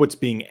don't know what's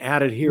being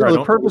added here. No,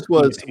 the purpose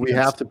was we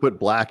have to put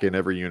black in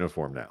every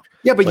uniform now.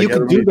 Yeah, but like you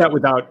could do that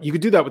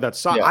without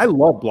side. Yeah. I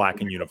love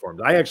black in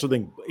uniforms. I actually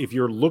think if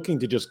you're looking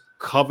to just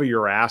cover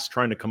your ass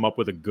trying to come up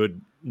with a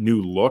good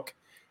new look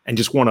and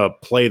just want to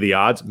play the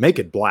odds, make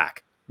it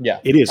black. Yeah.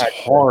 It is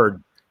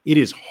hard. It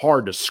is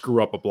hard to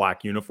screw up a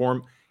black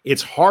uniform.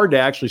 It's hard to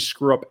actually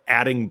screw up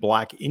adding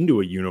black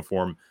into a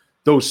uniform.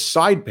 Those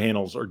side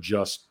panels are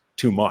just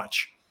too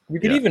much. You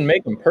could even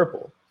make them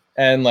purple.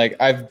 And like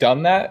I've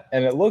done that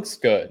and it looks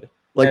good.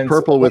 Like and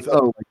purple with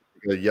a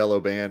yellow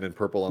band and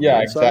purple on the inside.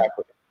 Yeah,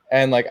 exactly.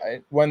 And like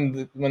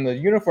when the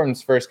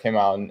uniforms first came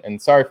out,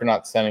 and sorry for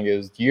not sending it,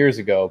 was years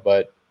ago,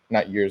 but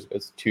not years ago,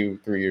 it's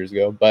 2-3 years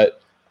ago.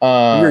 But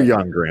you're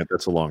young, Grant.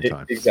 That's a long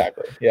time.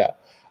 Exactly. Yeah.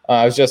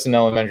 I was just in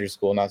elementary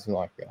school not too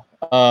long ago.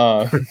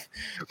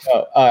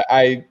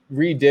 I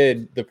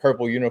redid the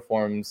purple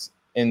uniforms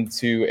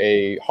into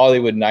a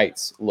Hollywood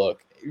Nights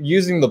look,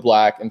 using the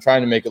black and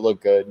trying to make it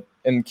look good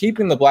and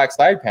keeping the black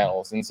side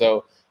panels. And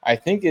so I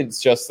think it's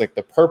just like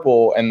the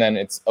purple and then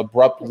it's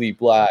abruptly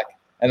black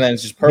and then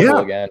it's just purple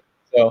again.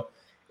 So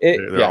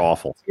they're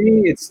awful. To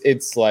me,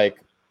 it's like,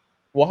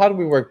 well, how do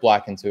we work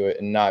black into it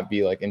and not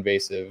be like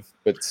invasive,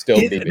 but still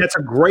be? That's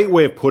a great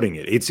way of putting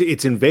it.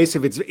 It's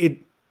invasive.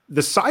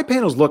 The side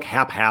panels look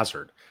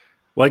haphazard.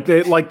 Like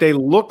they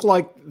look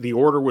like the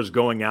order was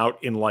going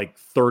out in like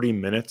 30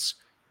 minutes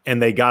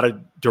and they got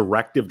a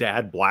directive to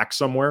add black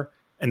somewhere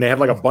and they have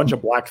like a bunch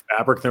of black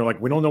fabric. They're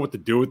like, we don't know what to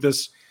do with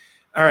this.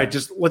 All right,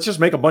 let's just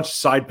make a bunch of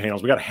side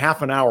panels. We got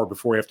half an hour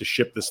before we have to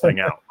ship this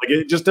thing out. Like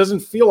it just doesn't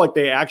feel like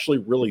they actually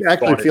really. It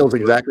actually feels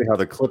exactly how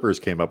the Clippers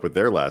came up with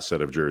their last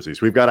set of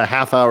jerseys. We've got a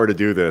half hour to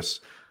do this.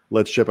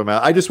 Let's ship them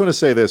out. I just want to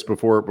say this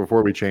before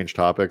we change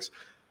topics.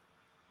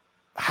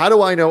 How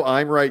do I know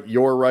I'm right?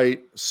 You're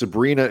right.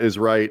 Sabrina is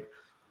right.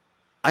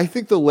 I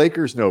think the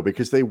Lakers know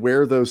because they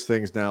wear those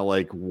things now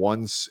like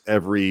once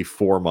every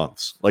 4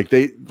 months.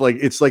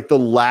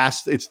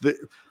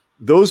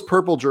 Those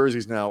purple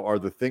jerseys now are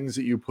the things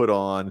that you put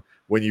on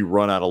when you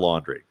run out of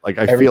laundry. Like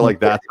I feel like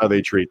that's how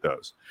they treat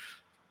those.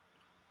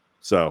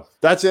 So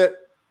that's it.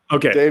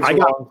 Okay, Dave's I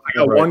got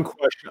one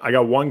question. I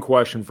got one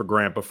question for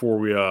Grant before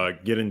we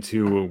get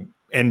into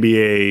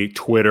NBA,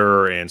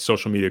 Twitter, and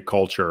social media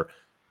culture.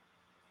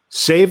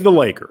 Save the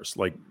Lakers.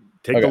 Like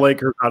take the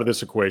Lakers out of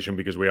this equation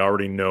because we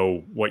already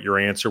know what your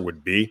answer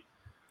would be.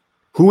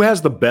 Who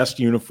has the best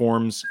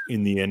uniforms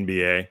in the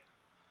NBA,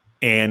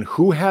 and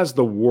who has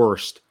the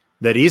worst?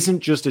 That isn't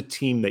just a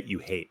team that you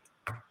hate.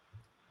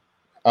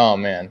 Oh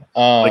man.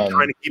 Like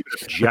trying to keep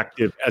it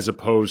objective as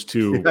opposed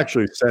to. He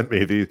actually sent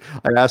me these.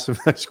 I asked him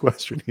this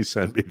question. He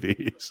sent me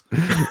these.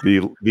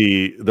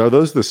 Are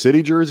those the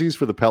city jerseys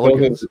for the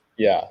Pelicans?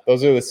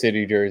 Those are the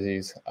city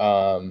jerseys.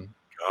 God,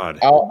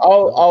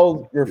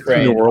 I'll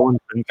refrain. New Orleans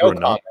been through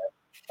No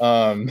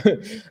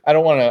comment. I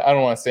don't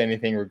want to say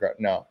anything regret.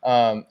 No.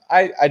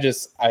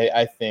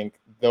 I think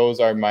those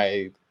are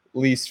my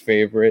least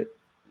favorite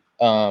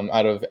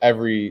out of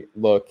every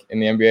look in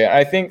the NBA.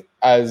 I think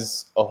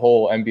as a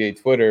whole,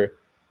 NBA Twitter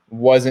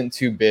wasn't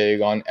too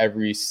big on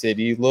every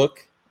city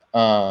look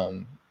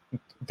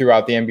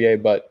throughout the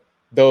NBA, but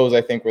those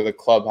I think were the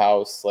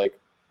clubhouse, like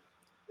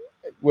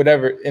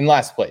whatever, in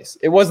last place.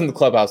 It wasn't the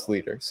clubhouse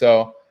leader.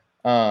 So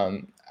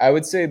I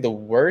would say the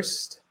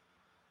worst.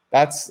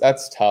 That's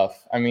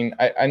tough. I mean,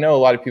 I know a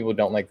lot of people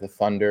don't like the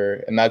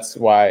Thunder, and that's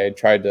why I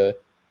tried to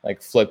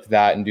like flip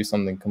that and do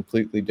something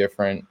completely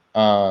different.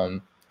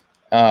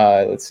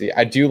 Let's see.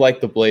 I do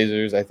like the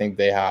Blazers. I think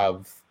they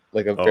have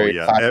like a very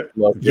classic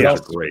look. Yeah,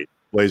 great.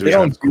 Blazers they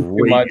don't have do too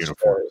great much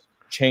uniforms.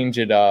 to change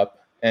it up,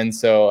 and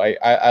so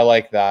I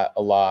like that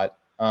a lot.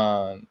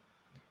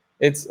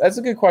 That's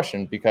a good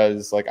question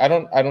because like I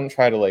don't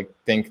try to like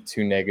think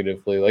too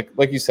negatively.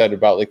 Like you said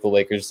about like the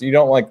Lakers, you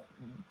don't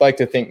like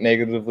to think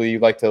negatively. You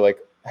like to like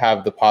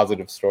have the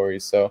positive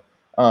stories. So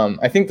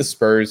I think the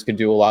Spurs could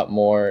do a lot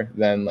more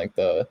than like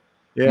the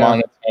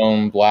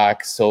monotone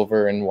black,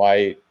 silver, and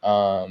white.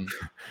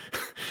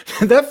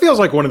 That feels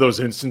like one of those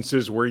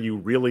instances where you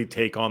really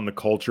take on the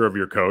culture of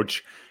your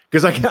coach.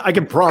 Because I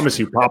can promise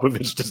you,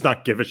 Popovich does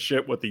not give a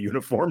shit what the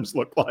uniforms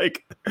look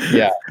like.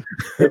 Yeah.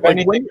 If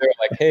anything, they're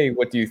like, hey,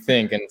 what do you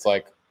think? And it's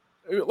like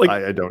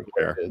I don't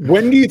care.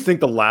 When do you think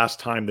the last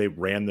time they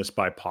ran this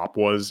by Pop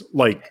was?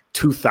 Like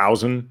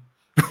 2000?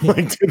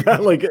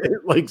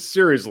 like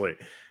seriously.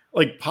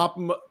 Like Pop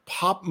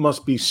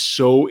must be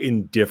so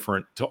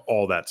indifferent to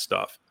all that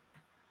stuff.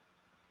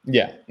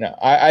 Yeah, no,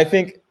 I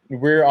think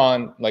we're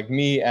on, like,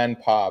 me and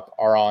Pop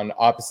are on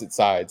opposite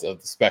sides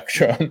of the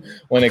spectrum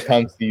when it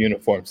comes to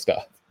uniform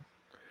stuff.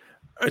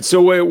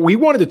 So we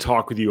wanted to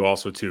talk with you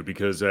also too,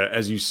 because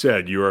as you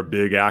said, you're a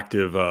big,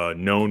 active,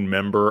 known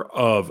member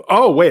of.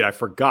 Oh wait, I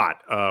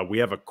forgot. We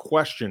have a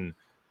question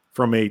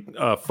from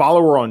a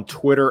follower on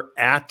Twitter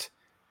at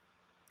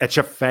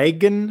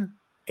HFFagan.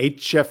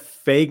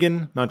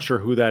 Not sure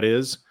who that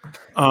is.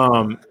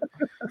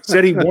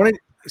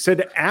 Said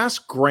to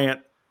ask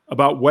Grant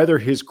about whether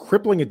his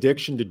crippling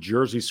addiction to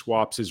jersey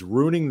swaps is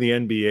ruining the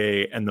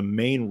NBA and the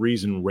main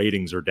reason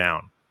ratings are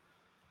down.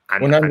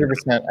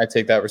 100%, I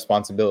take that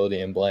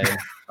responsibility and blame.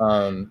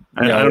 I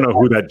don't know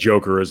who that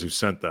joker is who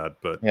sent that,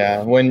 but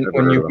yeah, when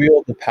you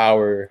wield the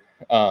power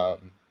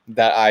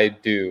that I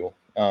do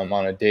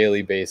on a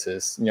daily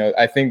basis,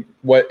 I think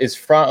what is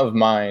front of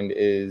mind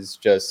is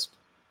just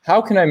how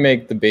can I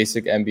make the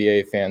basic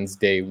NBA fans'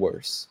 day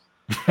worse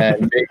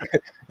and make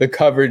the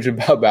coverage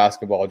about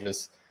basketball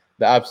just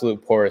the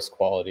absolute poorest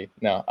quality.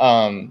 No,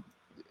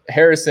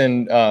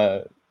 Harrison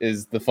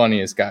is the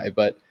funniest guy,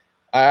 but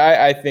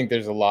I think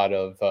there's a lot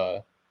of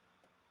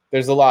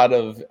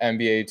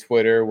NBA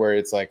Twitter where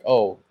it's like,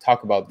 oh,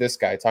 talk about this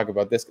guy, talk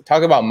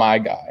about my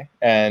guy,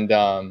 and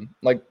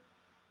like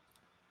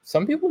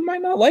some people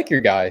might not like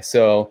your guy,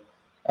 so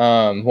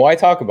why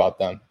talk about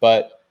them?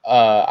 But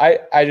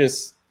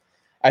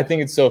I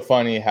think it's so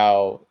funny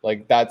how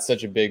like that's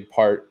such a big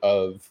part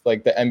of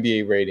like the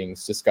NBA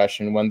ratings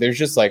discussion when there's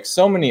just like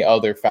so many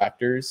other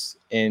factors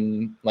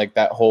in like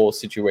that whole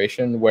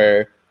situation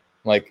where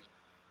like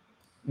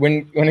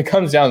when it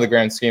comes down to the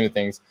grand scheme of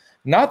things,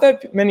 not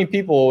that many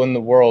people in the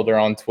world are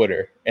on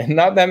Twitter and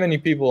not that many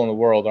people in the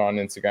world are on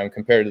Instagram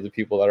compared to the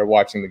people that are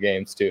watching the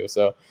games too.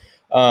 So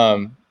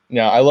I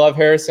love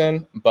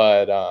Harrison,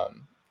 but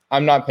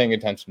I'm not paying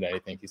attention to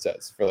anything he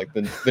says for like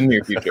the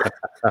near future.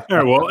 All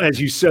right, well, as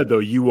you said, though,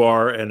 you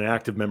are an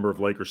active member of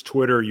Lakers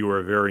Twitter. You are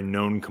a very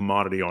known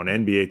commodity on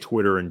NBA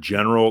Twitter in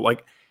general.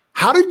 Like,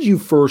 how did you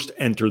first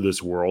enter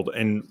this world,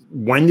 and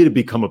when did it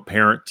become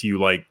apparent to you,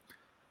 like,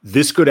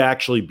 this could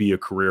actually be a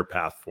career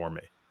path for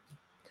me?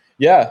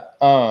 Yeah.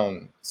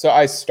 So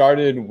I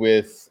started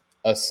with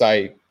a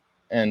site,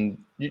 and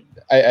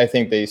I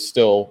think they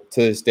still,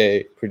 to this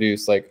day,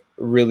 produce like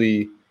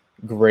really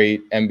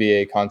great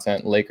NBA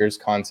content, Lakers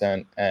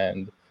content,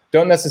 and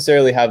don't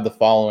necessarily have the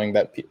following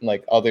that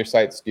like other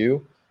sites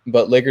do,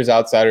 but Lakers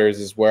Outsiders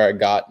is where I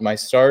got my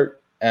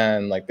start,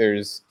 and like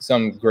there's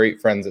some great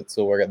friends that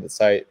still work at the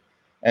site,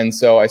 and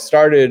so I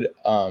started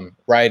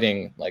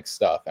writing like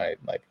stuff, and I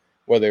like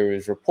whether it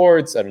was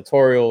reports,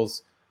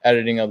 editorials,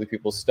 editing other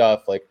people's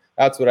stuff, like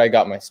that's what I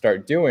got my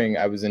start doing.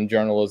 I was in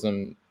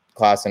journalism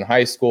class in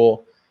high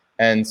school.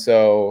 And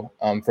so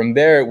from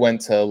there, it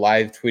went to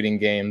live tweeting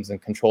games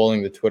and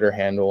controlling the Twitter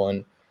handle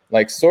and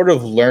like sort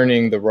of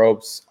learning the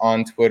ropes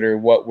on Twitter,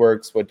 what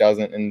works, what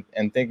doesn't,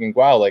 and thinking,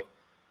 wow, like,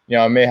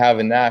 I may have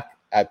a knack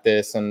at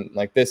this and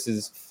like, this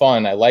is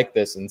fun. I like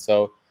this. And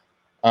so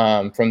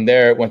from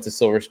there, it went to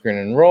Silver Screen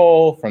and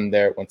Roll. From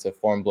there, it went to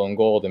Foreign Blown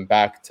Gold and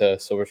back to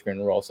Silver Screen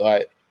and Roll.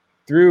 So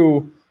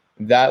through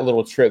that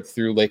little trip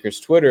through Lakers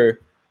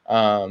Twitter,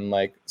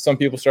 Like some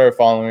people started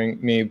following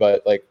me,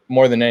 but like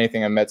more than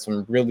anything, I met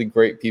some really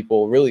great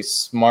people, really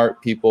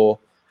smart people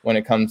when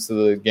it comes to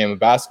the game of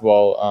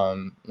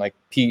basketball. Like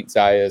Pete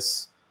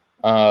Zayas,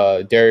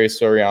 Darius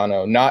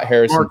Soriano, not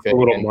Harrison Smart's a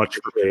little Finnegan. much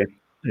for me.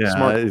 Yeah,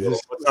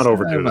 Let's not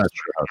overdo I'm this. not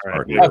sure how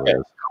smart he Okay.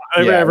 is.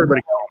 Yeah.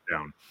 Everybody calm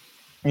down.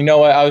 You know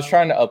what? I was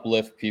trying to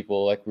uplift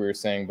people, like we were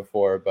saying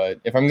before,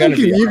 but if I'm going to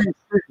be You honest,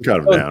 can cut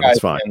him those down. guys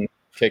It's fine. can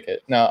kick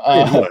it. No,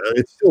 Look,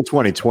 it's still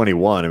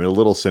 2021. I mean, a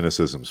little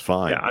cynicism's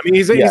fine. Yeah, I mean,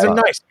 he's a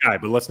nice guy,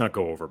 but let's not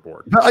go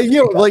overboard. But,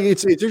 like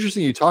it's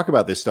interesting you talk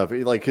about this stuff,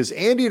 like because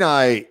Andy and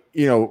I,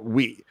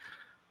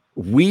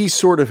 we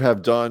sort of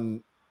have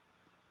done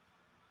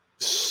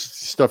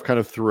stuff kind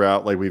of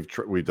throughout. Like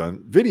we've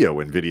done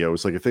video, and video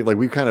is like a thing. Like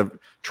we've kind of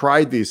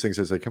tried these things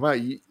as they come out.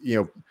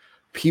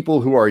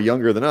 People who are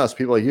younger than us,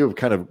 people like you, have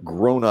kind of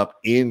grown up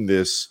in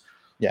this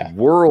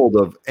world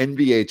of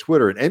NBA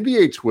Twitter and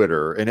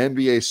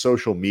NBA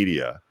social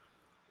media,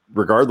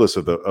 regardless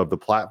of the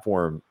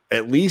platform,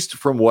 at least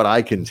from what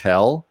I can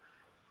tell,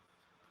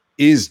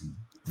 is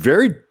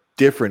very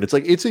different. It's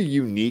like it's a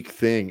unique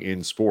thing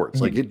in sports.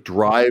 Mm-hmm. Like it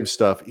drives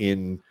stuff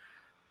in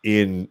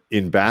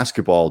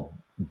basketball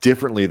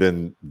differently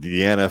than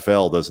the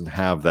NFL doesn't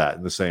have that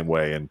in the same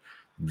way, and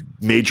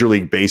Major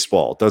League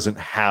Baseball doesn't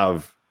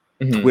have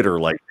Twitter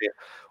like that.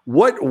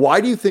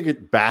 Why do you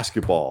think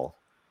basketball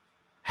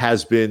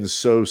has been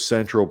so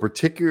central,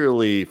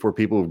 particularly for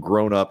people who've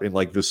grown up in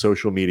like the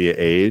social media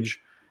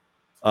age,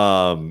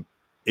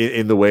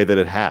 in the way that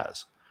it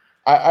has?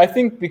 I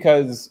think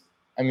because,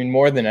 I mean,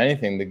 more than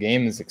anything, the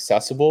game is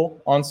accessible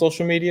on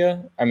social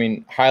media. I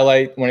mean,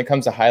 when it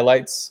comes to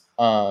highlights,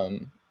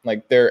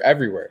 like they're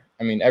everywhere.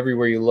 I mean,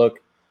 everywhere you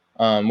look,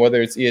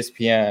 whether it's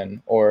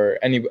ESPN or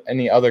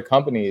any other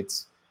company,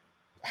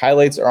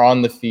 highlights are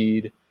on the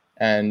feed,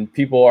 and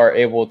people are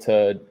able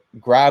to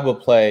grab a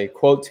play,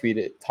 quote tweet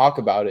it, talk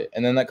about it,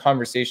 and then that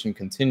conversation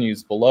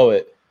continues below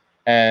it,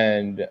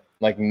 and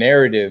like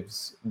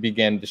narratives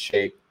begin to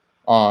shape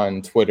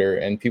on Twitter,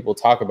 and people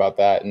talk about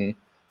that, and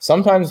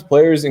sometimes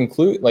players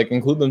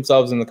include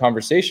themselves in the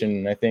conversation.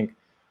 And I think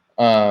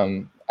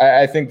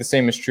I think the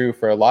same is true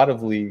for a lot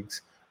of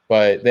leagues,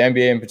 but the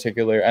NBA in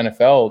particular,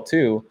 NFL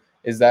too,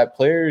 is that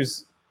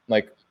players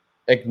like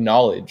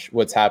acknowledge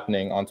what's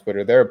happening on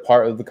Twitter. They're a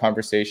part of the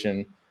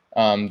conversation.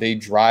 They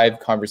drive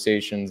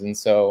conversations. And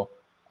so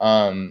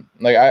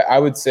like I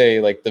would say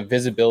like the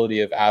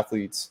visibility of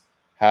athletes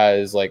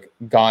has like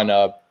gone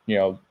up,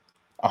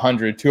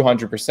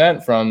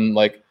 100-200% from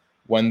like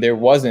when there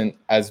wasn't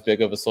as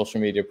big of a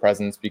social media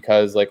presence,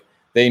 because like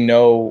they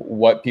know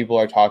what people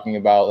are talking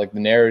about, like the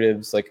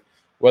narratives, like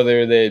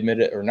whether they admit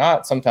it or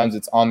not, sometimes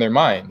it's on their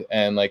mind,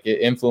 and like it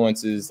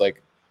influences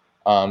like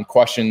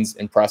questions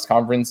in press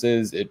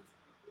conferences. It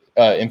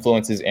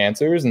influences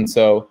answers. And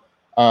so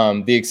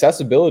the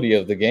accessibility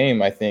of the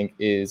game, I think,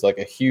 is like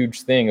a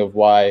huge thing of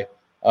why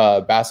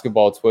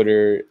basketball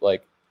Twitter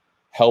like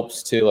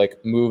helps to like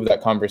move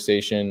that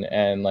conversation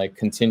and like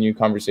continue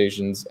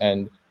conversations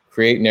and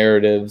create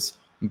narratives.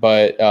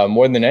 But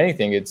more than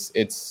anything,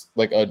 it's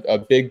like a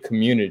big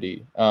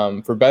community,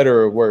 for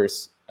better or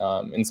worse,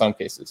 in some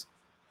cases.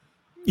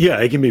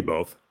 Yeah, it can be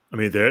both. I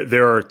mean,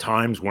 there are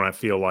times when I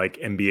feel like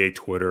NBA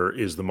Twitter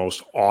is the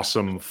most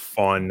awesome,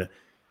 fun.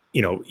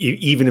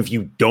 Even if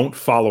you don't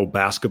follow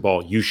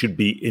basketball, you should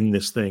be in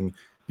this thing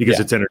because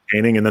it's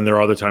entertaining. And then there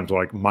are other times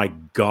like, my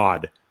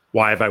God,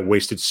 why have I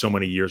wasted so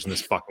many years in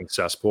this fucking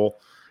cesspool?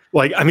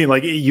 Like, I mean,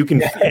 like you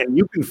can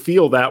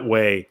feel that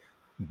way,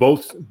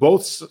 both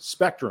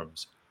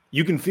spectrums.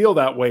 You can feel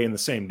that way in the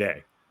same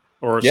day,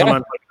 or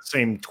sometimes like the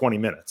same 20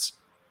 minutes.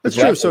 That's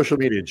true of social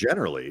media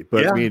generally,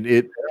 but I mean,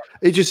 and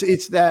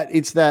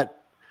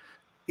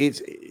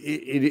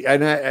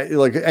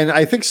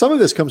I think some of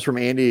this comes from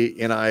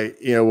Andy and I,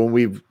 when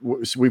we've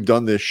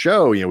done this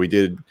show, we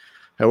did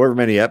however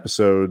many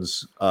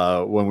episodes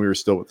when we were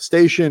still with the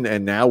station,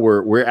 and now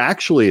we're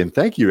actually, and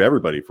thank you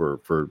everybody for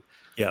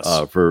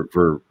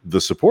the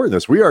support in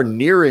this. We are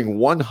nearing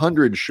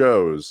 100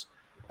 shows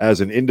as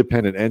an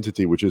independent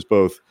entity, which is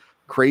both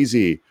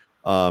crazy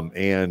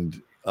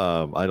and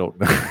I don't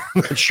know.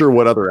 I'm not sure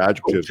what other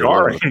adjectives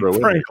are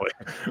frankly.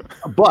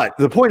 But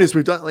the point is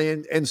we've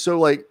done, and so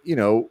like,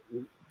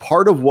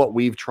 part of what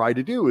we've tried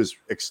to do is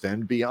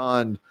extend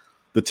beyond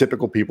the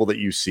typical people that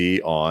you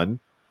see on,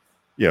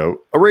 a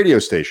radio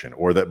station,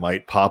 or that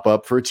might pop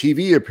up for a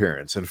TV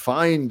appearance, and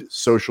find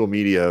social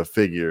media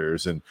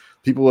figures and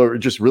people who are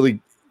just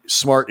really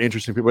smart,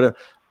 interesting people.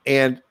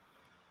 And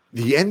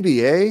the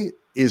NBA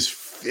is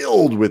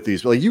filled with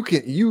these. Like you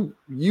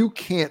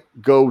can't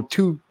go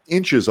 2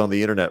 inches on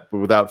the internet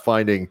without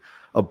finding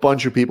a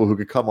bunch of people who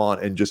could come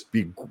on and just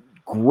be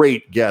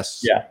great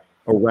guests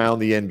around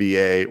the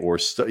NBA or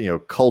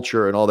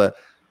culture and all that.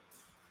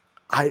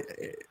 I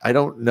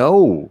don't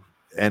know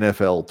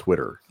NFL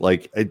Twitter,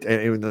 like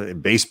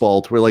and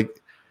baseball Twitter,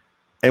 like,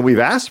 and we've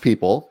asked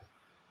people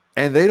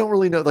and they don't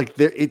really know, like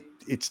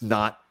it's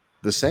not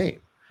the same.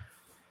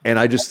 And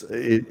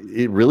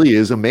it really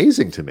is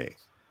amazing to me.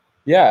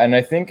 Yeah, and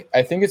I think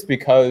it's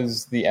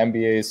because the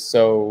NBA is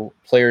so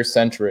player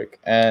centric,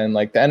 and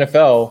like the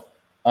NFL,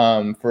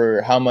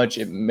 for how much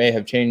it may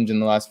have changed in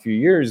the last few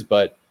years,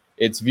 but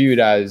it's viewed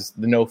as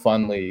the no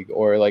fun league,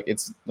 or like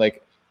it's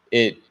like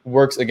it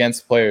works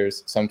against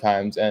players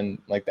sometimes, and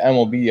like the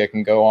MLB, I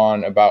can go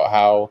on about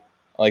how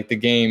like the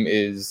game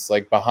is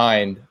like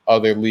behind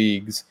other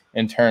leagues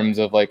in terms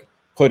of like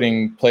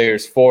putting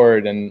players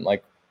forward and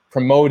like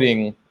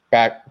promoting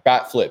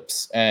bat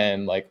flips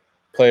and like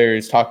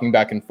players talking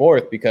back and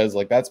forth, because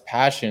like that's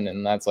passion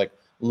and that's like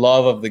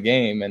love of the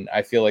game. And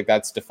I feel like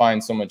that's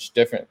defined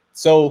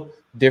so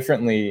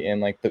differently in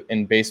like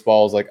in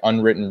baseball's like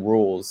unwritten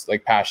rules,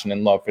 like passion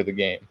and love for the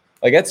game,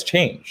 like that's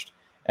changed.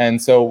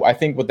 And so I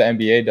think what the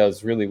NBA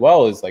does really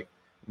well is like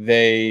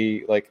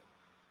they like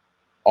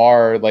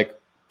are like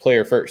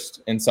player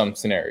first in some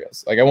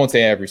scenarios. Like I won't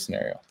say every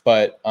scenario,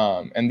 but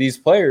and these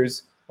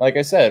players, like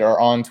I said, are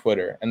on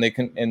Twitter and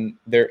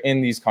they're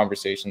in these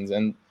conversations,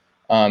 and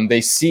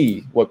they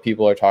see what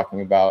people are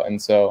talking about.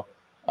 And so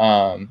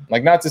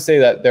like not to say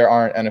that there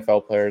aren't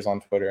NFL players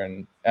on Twitter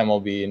and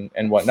MLB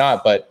and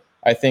whatnot, but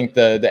I think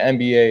the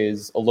NBA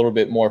is a little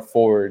bit more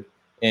forward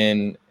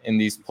in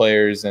these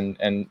players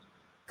and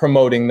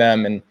promoting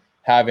them and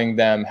having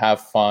them have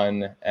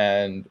fun,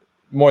 and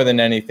more than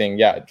anything,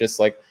 yeah, just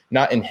like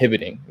not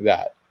inhibiting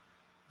that.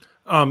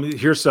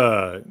 Here's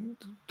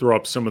throw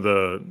up some of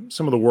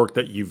the work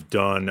that you've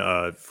done.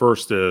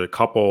 First, a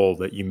couple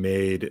that you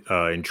made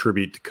in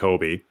tribute to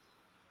Kobe.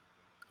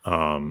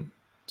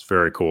 It's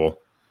very cool.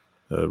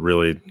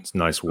 Really, it's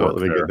nice work.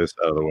 Let me get this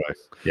out of the way.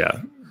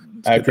 Yeah,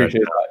 I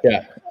appreciate that.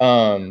 Yeah,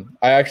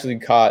 I actually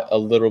caught a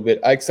little bit.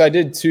 I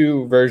did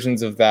two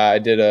versions of that. I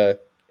did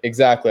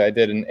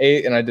an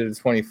 8 and I did a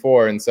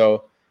 24, and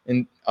so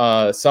in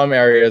some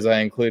areas I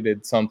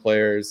included some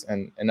players,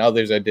 and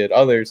others I did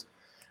others.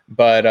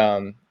 But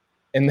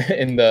in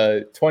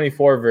the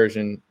 24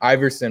 version,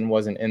 Iverson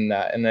wasn't in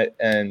that,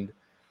 and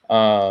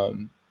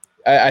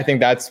I think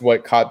that's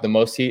what caught the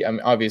most heat. I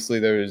mean, obviously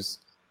there was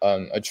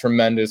a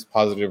tremendous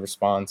positive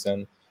response,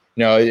 and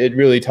it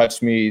really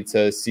touched me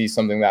to see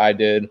something that I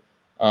did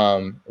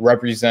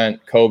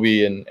represent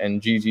Kobe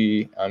and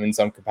Gigi in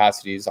some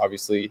capacities.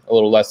 Obviously, a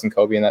little less than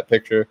Kobe in that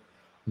picture,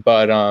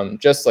 but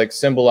just like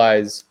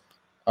symbolize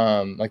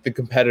like the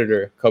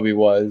competitor Kobe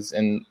was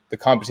and the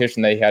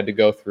competition that he had to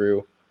go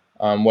through,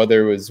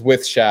 whether it was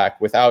with Shaq,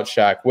 without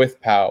Shaq, with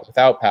Pau,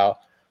 without Pau.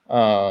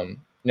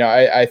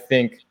 I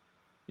think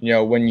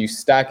when you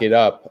stack it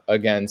up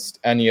against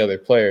any other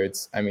player,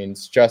 it's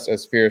just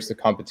as fierce a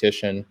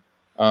competition.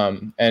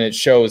 And it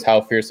shows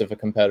how fierce of a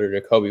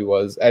competitor Kobe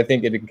was. I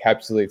think it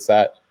encapsulates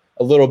that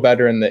a little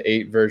better in the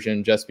 8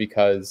 version, just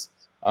because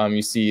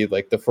you see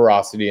like the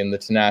ferocity and the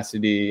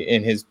tenacity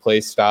in his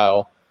play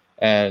style,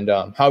 and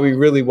how he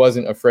really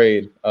wasn't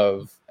afraid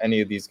of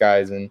any of these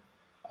guys. And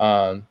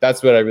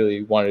that's what I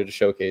really wanted to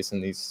showcase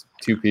in these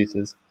two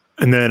pieces.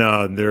 And then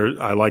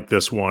I like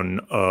this one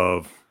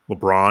of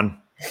LeBron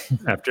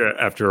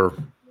after. I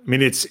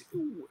mean, it's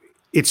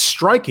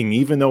striking,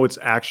 even though it's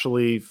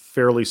actually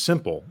fairly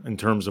simple in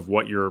terms of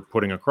what you're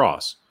putting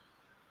across.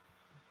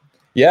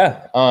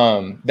 Yeah,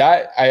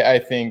 that I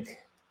think.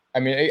 I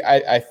mean,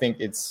 I think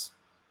it's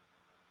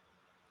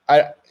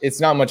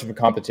not much of a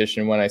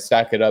competition when I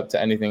stack it up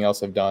to anything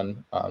else I've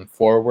done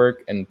for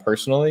work and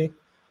personally,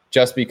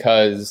 just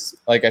because,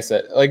 like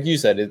you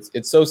said,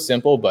 it's so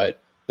simple, but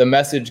the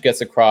message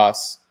gets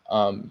across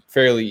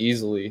fairly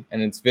easily,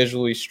 and it's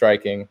visually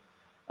striking.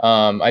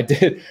 I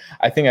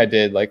think I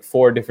did like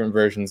 4 different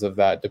versions of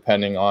that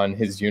depending on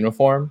his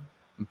uniform,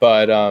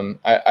 but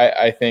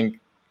I think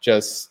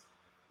just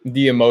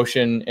the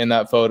emotion in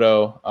that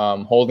photo,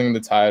 holding the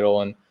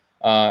title, and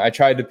I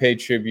tried to pay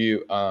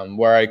tribute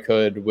where I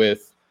could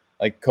with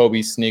like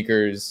Kobe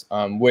sneakers,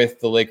 with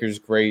the Lakers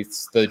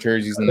greats, the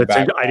jerseys in the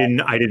back. I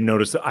didn't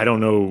notice that. I don't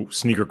know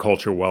sneaker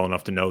culture well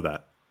enough to know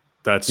that.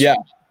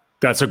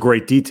 That's a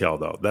great detail,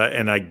 though.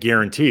 And I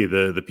guarantee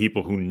the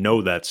people who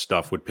know that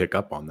stuff would pick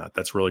up on that.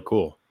 That's really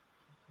cool.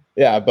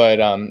 Yeah, but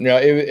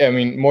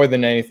more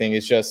than anything,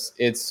 it's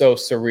so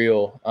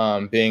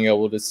surreal being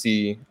able to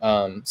see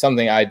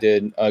something I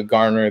did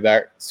garner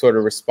that sort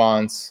of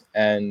response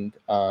and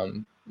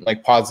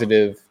like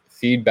positive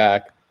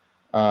feedback.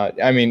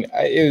 Obviously,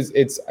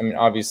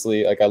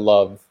 like I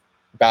love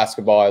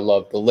basketball, I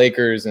love the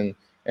Lakers, and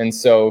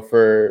so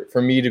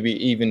for me to be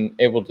even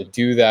able to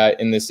do that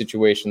in this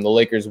situation, the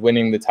Lakers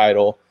winning the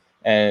title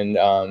and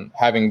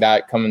having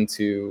that come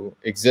into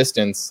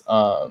existence,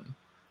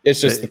 it's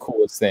just the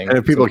coolest thing. And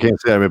if people can't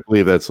say, I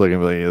believe that's like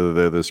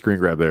the screen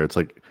grab there. It's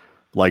like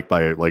liked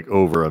by like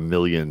over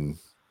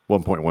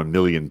 1.1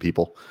 million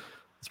people.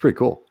 It's pretty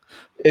cool.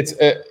 It's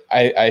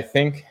I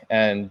think,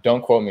 and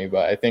don't quote me,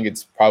 but I think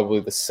it's probably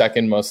the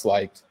second most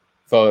liked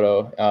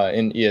photo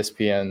in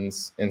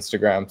ESPN's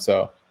Instagram.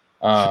 So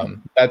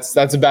that's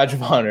a badge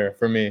of honor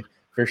for me,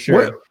 for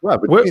sure. Well,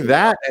 between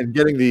that and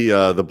getting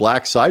the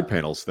black side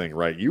panels thing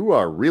right, you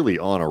are really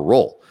on a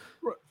roll.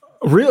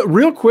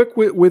 Real quick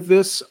with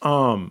this,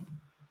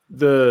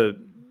 the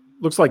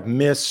looks like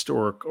mist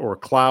or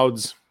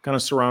clouds kind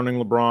of surrounding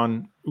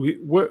LeBron.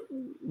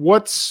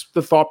 What's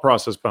the thought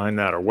process behind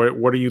that, or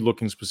what are you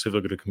looking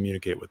specifically to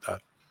communicate with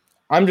that?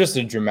 I'm just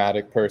a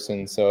dramatic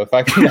person, so if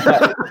I can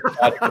have a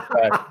dramatic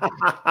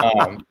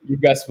effect, you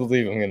best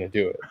believe I'm going to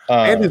do it.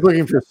 And he's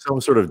looking for some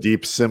sort of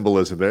deep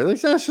symbolism there. Like,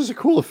 that's just a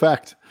cool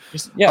effect.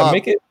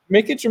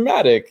 Make it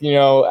dramatic. You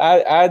know,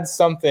 add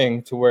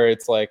something to where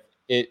it's like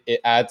it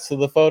adds to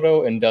the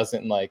photo and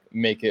doesn't like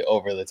make it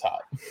over the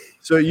top.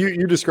 So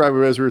you described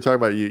it as we were talking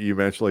about. You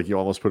mentioned like you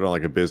almost put it on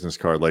like a business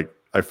card. Like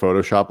I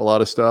Photoshop a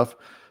lot of stuff.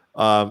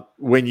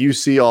 When you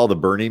see all the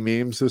Bernie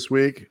memes this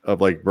week of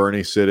like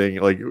Bernie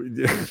sitting, like,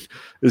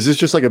 is this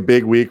just like a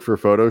big week for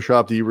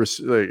Photoshop? Do you,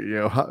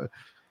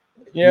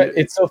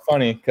 It's so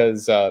funny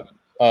because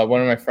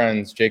one of my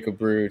friends, Jacob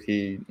Brood,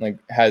 he like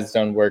has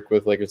done work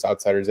with Lakers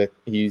Outsiders.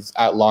 He's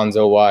at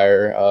Lonzo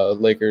Wire,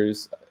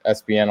 Lakers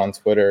ESPN on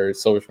Twitter,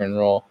 Silver Screen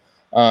Roll.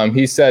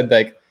 He said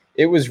like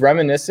it was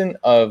reminiscent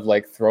of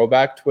like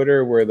throwback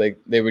Twitter where like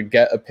they would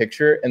get a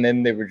picture and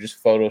then they would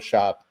just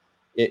Photoshop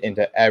it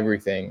into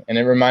everything. And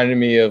it reminded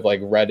me of like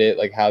Reddit,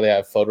 like how they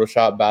have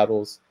Photoshop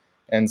battles.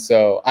 And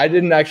so I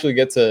didn't actually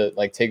get to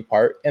like take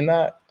part in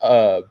that.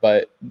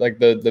 But like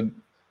the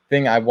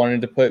thing I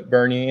wanted to put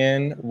Bernie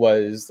in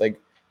was like,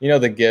 you know,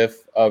 the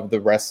gif of the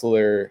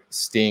wrestler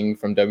Sting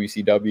from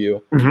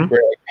WCW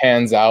where it like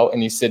pans out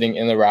and he's sitting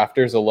in the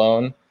rafters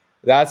alone.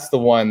 That's the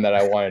one that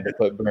I wanted to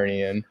put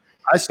Bernie in.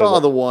 I saw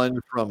the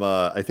one from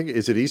I think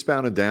is it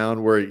Eastbound and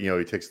Down where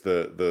he takes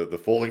the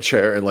folding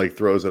chair and like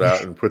throws it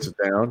out and puts it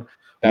down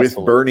with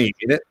hilarious. Bernie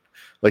in it.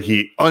 Like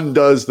he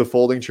undoes the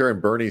folding chair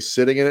and Bernie's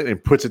sitting in it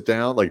and puts it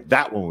down. Like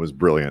that one was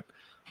brilliant.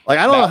 Like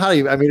I don't know how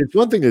I mean, it's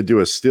one thing to do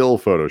a still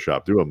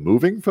Photoshop, do a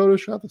moving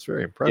Photoshop. That's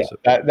very impressive.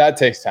 Yeah, that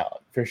takes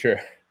talent for sure.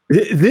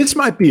 This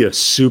might be a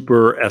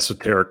super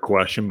esoteric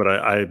question, but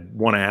I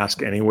want to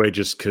ask anyway,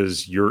 just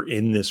because you're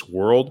in this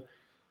world.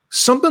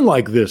 Something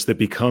like this that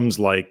becomes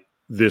like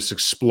this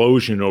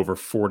explosion over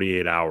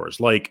 48 hours.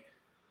 Like,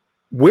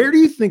 where do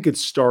you think it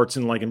starts?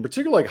 And like, in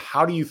particular, like,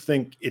 how do you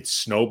think it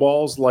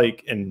snowballs?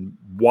 Like, and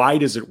why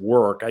does it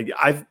work?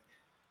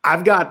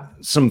 I've got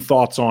some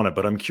thoughts on it,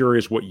 but I'm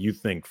curious what you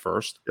think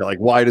first. Yeah, like,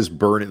 why does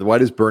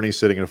Bernie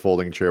sitting in a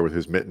folding chair with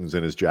his mittens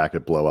and his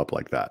jacket blow up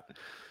like that?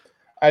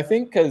 I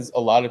think because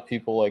a lot of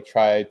people like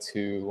try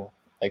to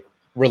like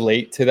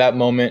relate to that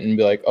moment and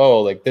be like, oh,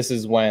 like this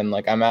is when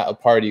like I'm at a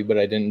party, but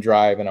I didn't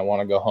drive and I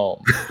want to go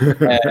home.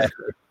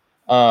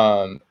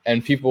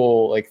 And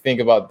people like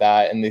think about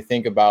that and they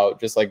think about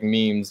just like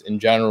memes in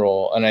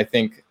general. And I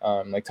think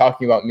like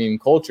talking about meme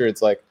culture,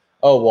 it's like,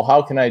 oh, well,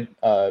 how can I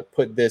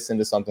put this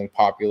into something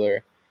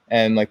popular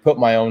and like put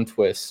my own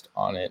twist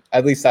on it?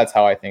 At least that's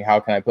how I think. How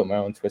can I put my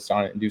own twist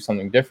on it and do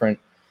something different?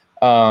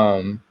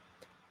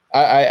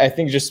 I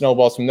think it just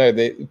snowballs from there.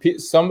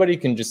 Somebody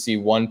can just see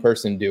one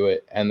person do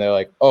it and they're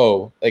like,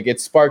 oh, like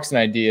it sparks an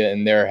idea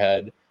in their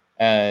head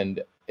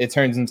and it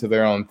turns into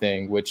their own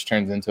thing, which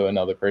turns into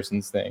another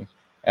person's thing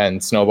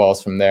and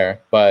snowballs from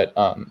there. But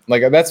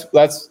like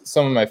that's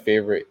some of my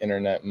favorite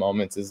internet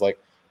moments is like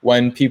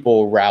when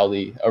people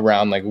rally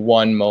around like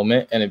one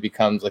moment and it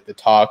becomes like the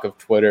talk of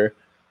Twitter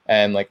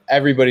and like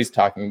everybody's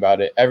talking about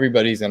it.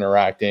 Everybody's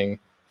interacting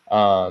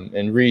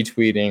and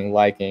retweeting,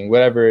 liking,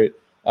 whatever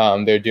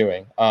they're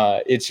doing.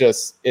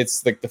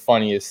 It's like the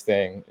funniest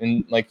thing.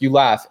 And like you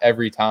laugh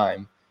every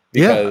time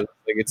because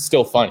like it's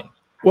still funny.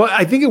 Well,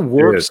 I think it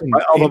works.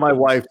 Although my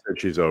wife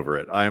said she's over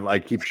it. I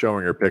keep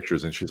showing her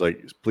pictures and she's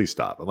like, please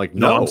stop. I'm like,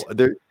 no,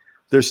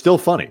 they're still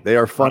funny. They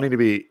are funny to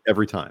me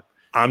every time.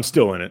 I'm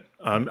still in it.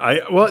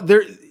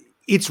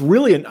 It's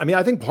really, I mean,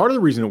 I think part of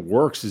the reason it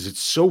works is it's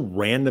so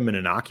random and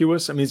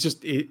innocuous. I mean,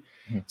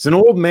 it's an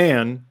old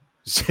man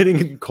sitting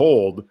in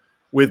cold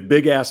with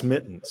big ass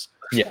mittens.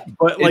 Yeah.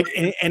 But like,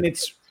 and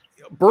it's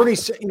Bernie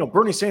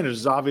Sanders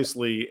is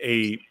obviously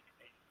a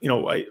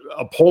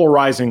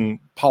polarizing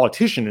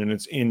politician, and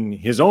it's in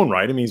his own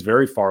right. I mean, he's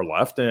very far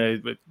left.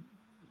 But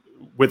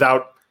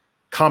without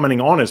commenting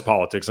on his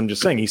politics, I'm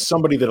just saying he's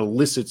somebody that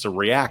elicits a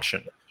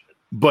reaction.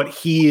 But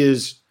he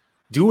is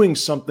doing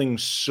something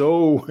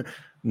so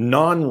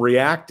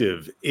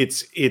non-reactive.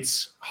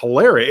 It's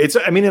hilarious.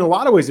 I mean, in a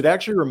lot of ways, it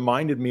actually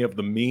reminded me of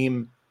the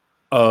meme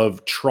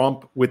of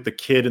Trump with the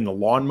kid in the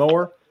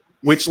lawnmower,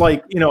 which,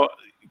 like,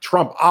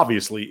 Trump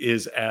obviously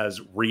is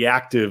as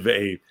reactive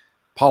a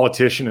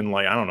politician in,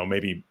 like, I don't know,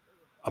 maybe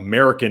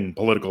American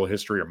political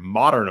history or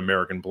modern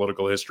American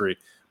political history.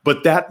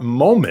 But that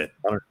moment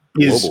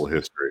is global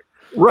history.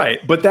 Right.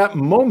 But that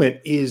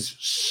moment is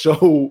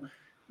so,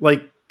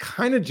 like,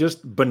 kind of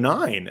just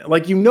benign.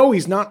 Like,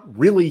 he's not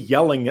really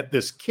yelling at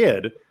this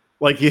kid.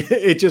 Like,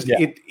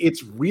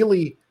 it's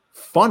really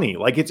funny.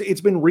 Like,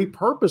 it's been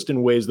repurposed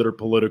in ways that are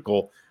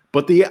political.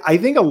 But I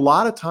think a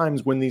lot of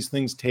times when these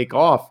things take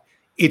off,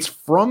 it's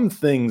from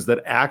things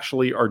that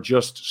actually are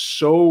just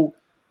so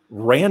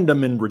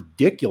random and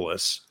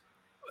ridiculous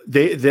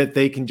that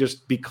they can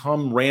just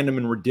become random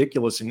and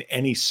ridiculous in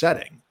any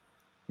setting.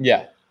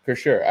 Yeah, for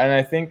sure. And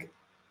I think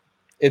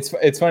it's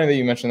funny that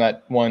you mentioned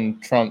that one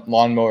Trump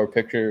lawnmower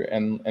picture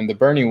and the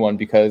Bernie one,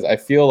 because I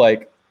feel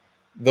like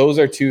those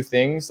are two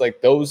things,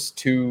 like those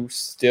two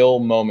still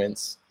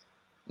moments,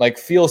 like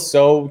feel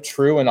so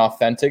true and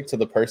authentic to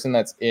the person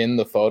that's in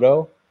the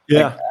photo.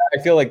 Yeah. Like,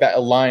 I feel like that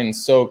aligns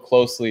so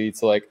closely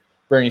to like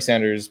Bernie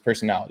Sanders'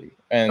 personality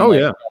and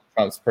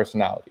Trump's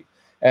personality.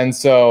 And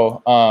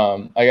so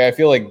like I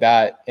feel like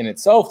that in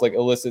itself like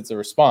elicits a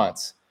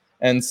response.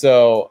 And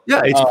so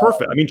it's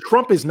perfect. I mean,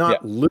 Trump is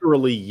not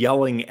literally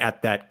yelling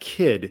at that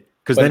kid,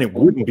 because then it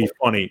wouldn't be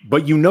funny,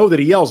 but you know that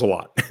he yells a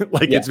lot.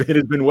 Like it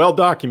has been well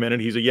documented.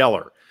 He's a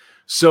yeller.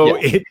 So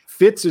it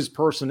fits his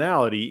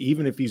personality,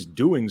 even if he's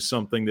doing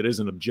something that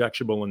isn't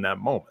objectionable in that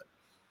moment.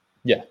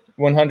 Yeah,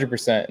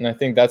 100%. And I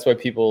think that's why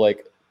people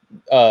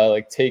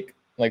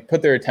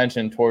put their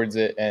attention towards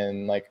it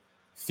and like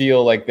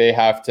feel like they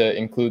have to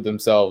include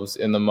themselves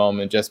in the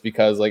moment just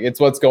because like it's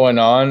what's going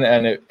on.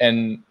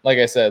 And like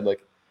I said,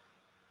 like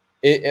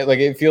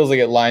it feels like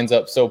it lines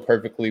up so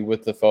perfectly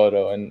with the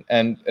photo.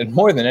 And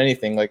more than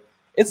anything, like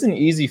it's an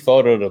easy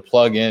photo to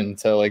plug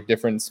into like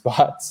different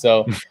spots.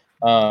 So,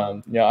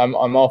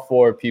 I'm all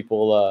for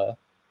people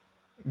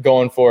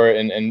going for it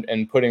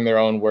and putting their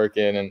own work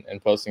in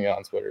and posting it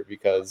on Twitter,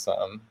 because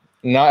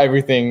not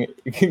everything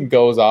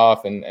goes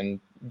off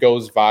and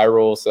goes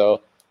viral.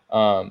 So,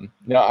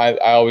 I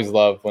always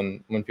love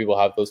when people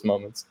have those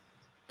moments.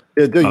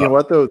 Yeah, you know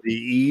what though? The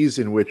ease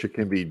in which it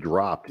can be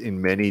dropped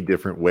in many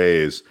different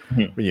ways.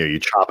 Mm-hmm. You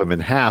chop him in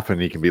half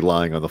and he can be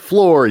lying on the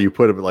floor. You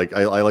put him like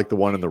I like the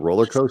one in the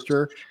roller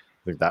coaster.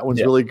 I think that one's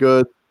really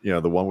good.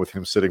 The one with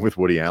him sitting with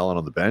Woody Allen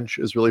on the bench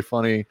is really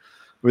funny.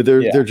 I mean,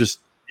 they're just,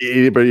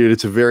 but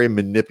it's a very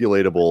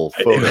manipulatable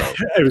photo.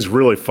 It was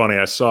really funny.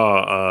 I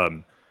saw,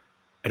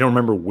 I don't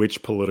remember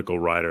which political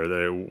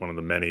writer, one of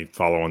the many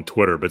follow on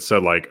Twitter, but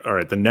said like, all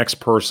right, the next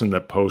person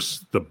that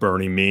posts the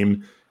Bernie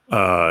meme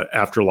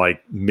after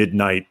like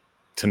midnight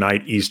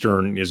tonight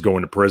Eastern is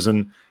going to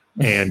prison.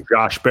 And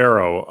Josh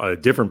Barrow, a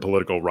different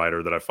political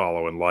writer that I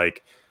follow and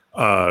like,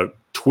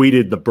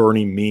 tweeted the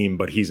Bernie meme,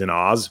 but he's in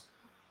Oz,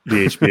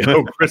 the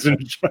HBO prison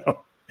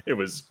show. It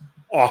was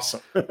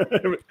awesome.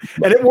 And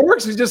it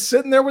works. He's just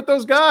sitting there with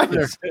those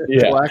guys.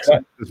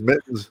 Relaxing, his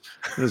mittens,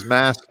 his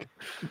mask.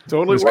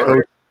 Totally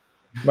works.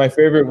 My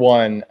favorite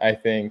one, I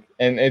think,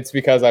 and it's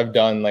because I've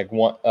done like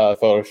one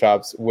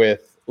Photoshops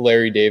with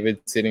Larry David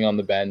sitting on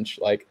the bench,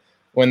 like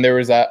when there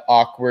was that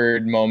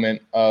awkward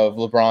moment of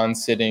LeBron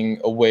sitting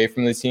away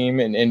from the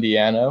team in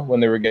Indiana when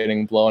they were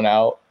getting blown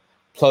out,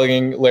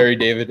 plugging Larry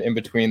David in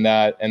between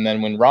that, and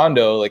then when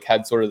Rondo like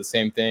had sort of the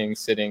same thing,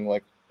 sitting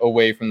like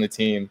away from the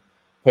team,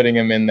 putting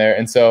him in there.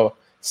 And so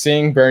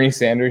seeing Bernie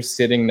Sanders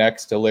sitting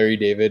next to Larry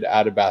David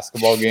at a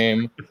basketball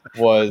game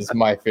was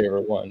my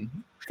favorite one.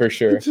 For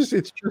sure. It's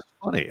just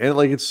funny. And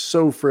like, it's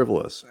so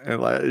frivolous.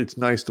 And like, it's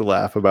nice to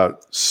laugh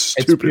about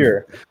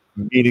stupid,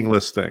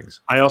 meaningless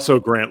things. I also,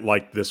 Grant,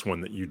 liked this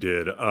one that you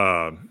did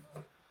of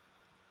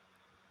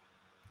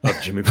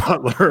Jimmy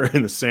Butler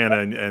in the Santa.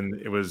 And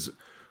it was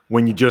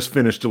when you just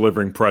finished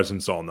delivering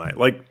presents all night.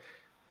 Like,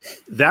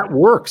 that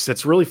works.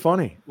 That's really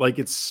funny. Like,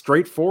 it's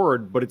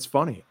straightforward, but it's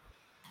funny.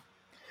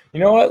 You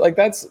know what? Like,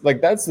 that's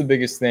the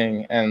biggest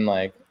thing. And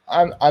like,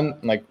 I'm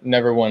like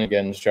never one to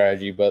get into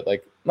strategy, but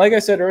like I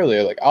said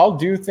earlier, like I'll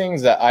do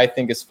things that I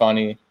think is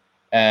funny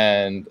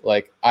and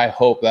like I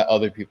hope that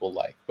other people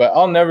like, but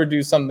I'll never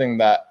do something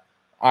that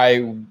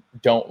I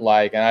don't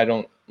like and I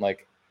don't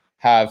like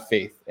have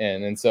faith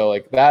in. And so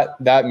like that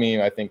meme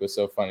I think was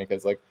so funny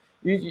because like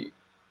you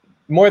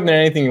more than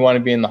anything you want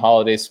to be in the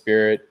holiday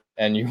spirit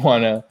and you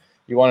want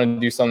to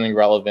do something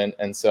relevant.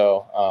 And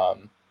so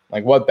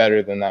like what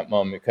better than that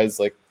moment? Because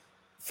like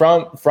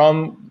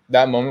from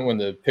that moment when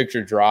the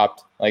picture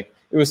dropped, like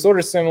it was sort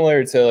of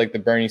similar to like the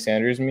Bernie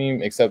Sanders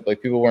meme, except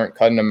like people weren't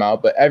cutting them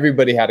out, but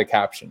everybody had a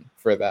caption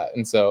for that.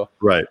 And so,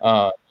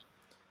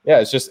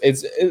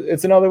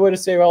 it's another way to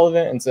stay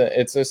relevant.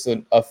 It's just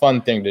a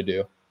fun thing to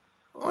do.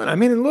 I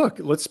mean, look,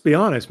 let's be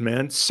honest,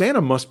 man.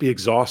 Santa must be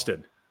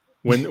exhausted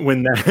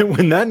when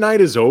that night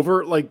is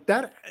over. Like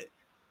that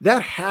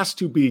has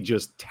to be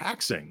just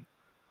taxing.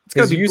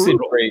 His usage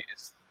rate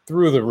is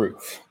through the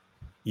roof.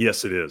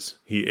 Yes, it is.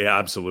 He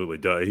absolutely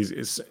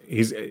does.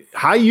 He's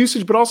high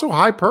usage, but also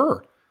high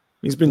per.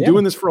 He's been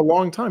doing this for a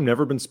long time,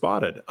 never been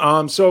spotted.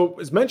 So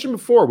as mentioned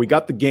before, we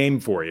got the game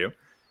for you.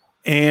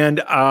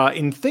 And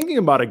in thinking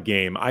about a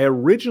game, I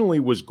originally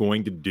was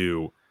going to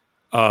do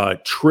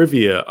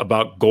trivia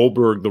about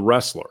Goldberg, the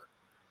wrestler,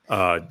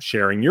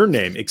 sharing your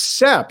name,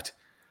 except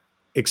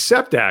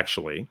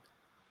actually,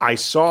 I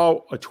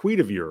saw a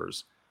tweet of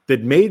yours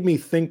that made me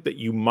think that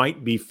you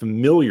might be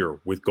familiar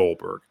with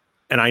Goldberg.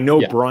 And I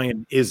know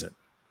Brian isn't.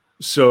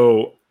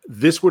 So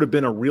this would have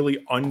been a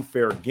really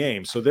unfair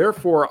game. So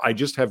therefore, I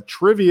just have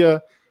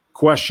trivia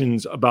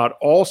questions about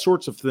all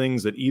sorts of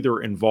things that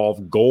either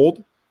involve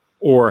gold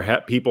or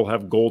people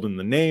have gold in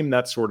the name,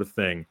 that sort of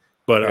thing.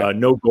 But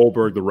no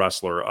Goldberg, the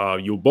wrestler.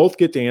 You'll both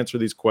get to answer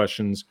these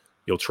questions.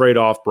 You'll trade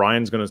off.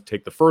 Brian's going to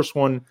take the first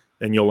one,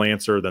 then you'll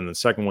answer. Then the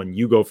second one,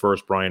 you go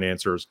first, Brian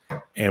answers,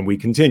 and we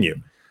continue.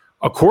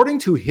 According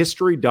to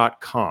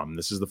history.com,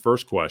 this is the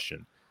first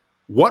question.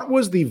 What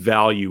was the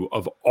value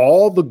of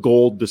all the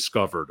gold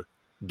discovered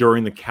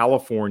during the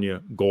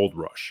California gold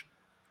rush?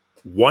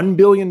 $1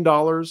 billion,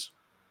 $2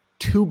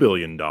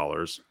 billion,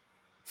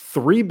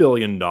 $3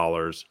 billion,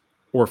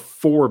 or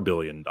 $4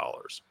 billion?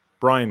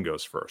 Brian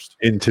goes first.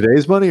 In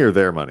today's money or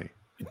their money?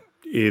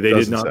 They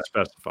did not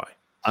specify.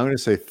 I'm going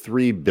to say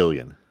 $3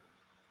 billion.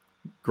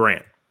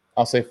 Grant.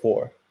 I'll say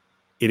 4.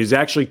 It is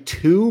actually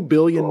 $2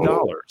 billion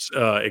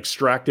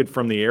extracted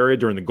from the area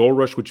during the gold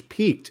rush, which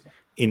peaked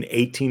in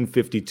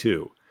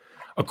 1852.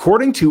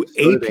 According to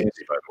AP, by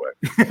the way.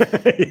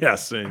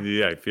 yes, and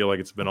yeah, I feel like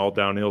it's been all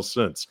downhill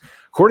since.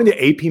 According to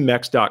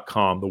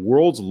APMEX.com, the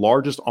world's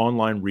largest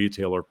online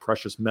retailer of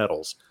precious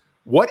metals,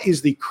 what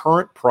is the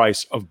current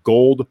price of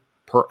gold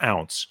per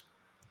ounce?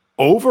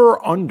 Over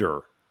or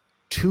under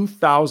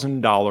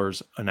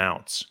 $2,000 an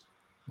ounce?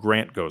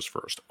 Grant goes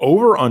first.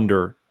 Over or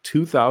under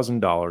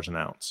 $2,000 an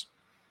ounce?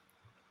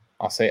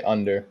 I'll say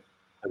under.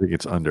 I think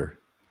it's under.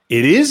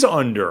 It is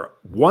under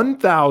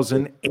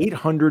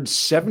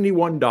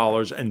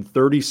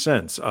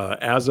 $1,871.30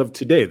 as of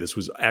today. This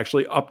was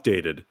actually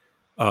updated.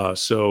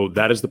 So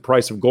that is the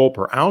price of gold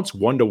per ounce,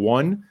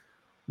 1-to-1.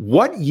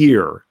 What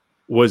year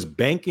was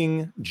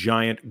banking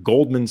giant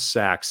Goldman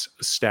Sachs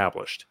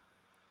established?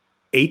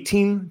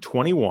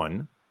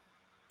 1821,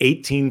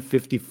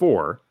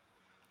 1854,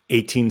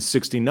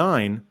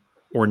 1869,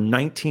 or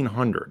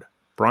 1900?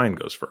 Brian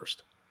goes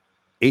first.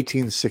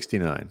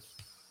 1869.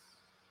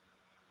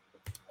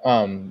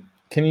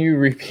 Can you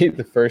repeat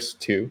the first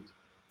two?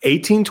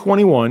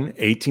 1821,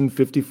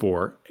 1854,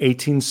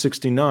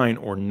 1869,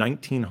 or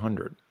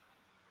 1900?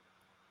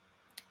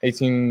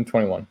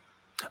 1821.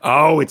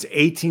 Oh, it's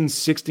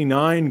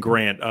 1869,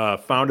 Grant.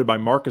 Founded by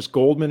Marcus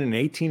Goldman in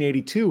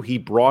 1882. He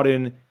brought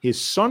in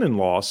his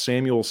son-in-law,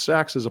 Samuel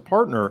Sachs, as a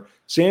partner.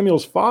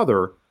 Samuel's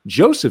father,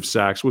 Joseph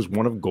Sachs, was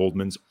one of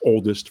Goldman's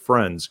oldest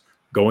friends,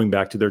 going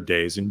back to their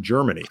days in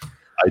Germany.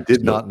 I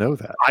did not know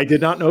that. I did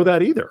not know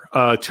that either.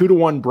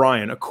 2-to-1,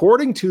 Brian.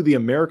 According to the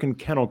American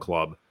Kennel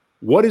Club,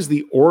 what is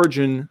the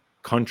origin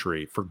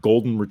country for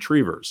golden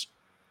retrievers?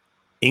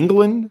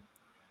 England,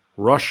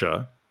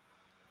 Russia,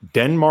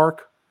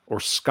 Denmark, or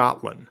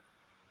Scotland?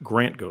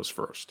 Grant goes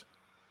first.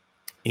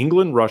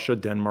 England, Russia,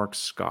 Denmark,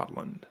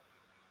 Scotland.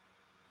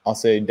 I'll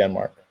say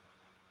Denmark.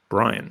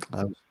 Brian.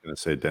 I was going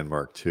to say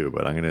Denmark too,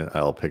 but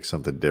I'll pick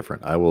something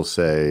different. I will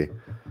say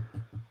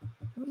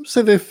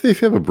they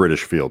have a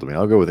British feel to me.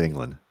 I'll go with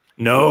England.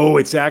 No,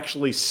 it's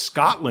actually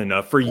Scotland.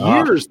 For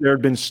years, there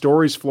had been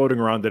stories floating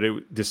around that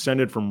it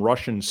descended from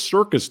Russian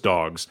circus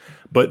dogs,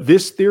 but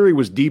this theory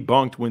was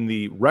debunked when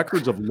the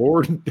records of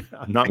Lord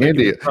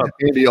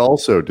Andy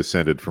also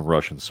descended from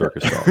Russian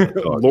circus dogs.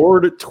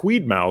 Lord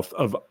Tweedmouth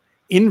of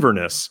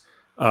Inverness.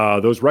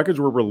 Those records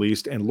were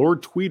released, and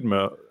Lord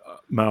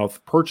Tweedmouth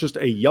purchased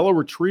a yellow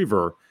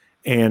retriever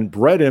and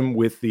bred him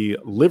with the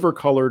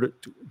liver-colored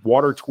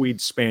water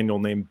tweed spaniel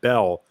named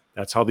Belle.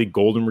 That's how the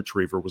golden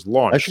retriever was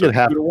launched. I should get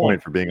half a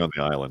point for being on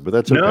the island, but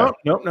that's okay.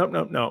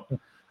 No.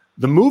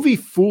 The movie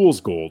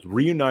Fool's Gold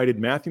reunited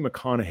Matthew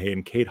McConaughey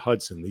and Kate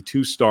Hudson, the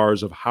two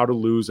stars of How to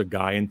Lose a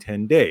Guy in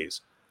 10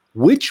 Days.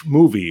 Which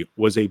movie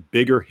was a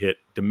bigger hit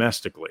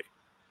domestically?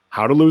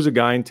 How to Lose a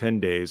Guy in 10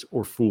 Days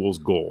or Fool's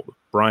Gold?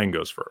 Brian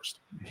goes first.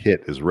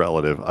 Hit is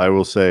relative. I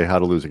will say How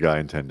to Lose a Guy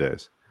in 10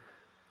 Days.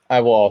 I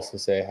will also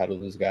say How to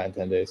Lose a Guy in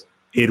 10 Days.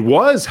 It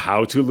was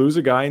How to Lose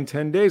a Guy in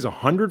 10 Days.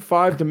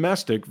 105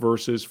 domestic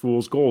versus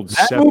Fool's Gold.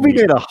 That 70. Movie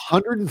made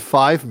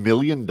 $105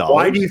 million.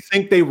 Why do you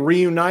think they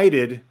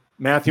reunited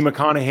Matthew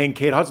McConaughey and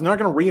Kate Hudson? They're not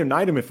going to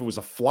reunite him if it was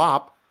a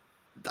flop.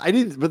 I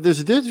didn't, but there's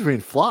a difference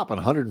between flop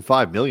and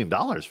 $105 million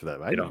for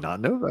that. I did not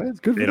know that. It's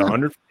good. Made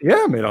 100.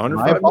 Yeah, made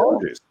 105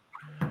 million.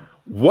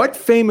 What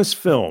famous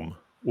film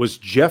was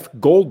Jeff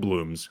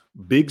Goldblum's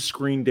big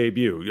screen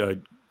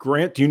debut?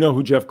 Grant, do you know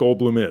who Jeff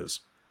Goldblum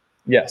is?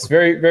 Yes,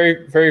 very,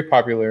 very, very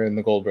popular in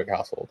the Goldberg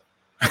household.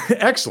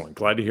 Excellent.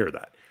 Glad to hear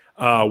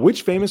that.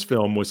 Which famous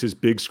film was his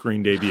big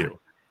screen debut?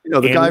 You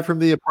know, the guy from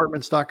the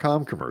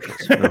apartments.com commercials,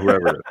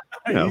 whoever it is.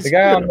 You know, the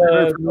guy on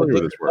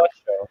the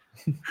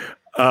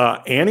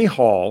show. Annie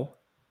Hall,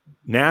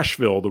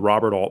 Nashville, the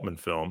Robert Altman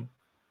film,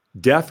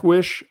 Death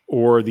Wish,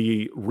 or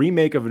the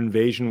remake of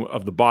Invasion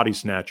of the Body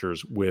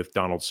Snatchers with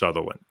Donald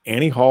Sutherland.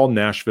 Annie Hall,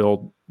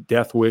 Nashville,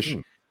 Death Wish,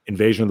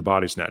 Invasion of the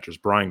Body Snatchers.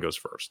 Brian goes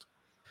first.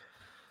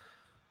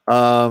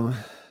 I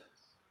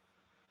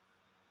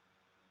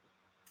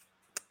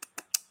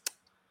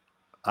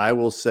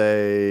will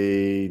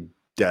say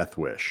Death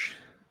Wish.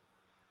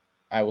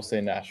 I will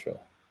say Nashville.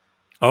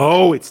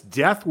 Oh, it's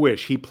Death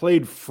Wish. He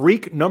played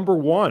Freak number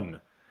 1.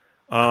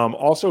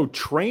 Also,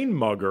 Train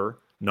Mugger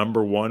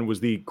number 1 was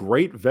the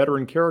great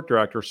veteran character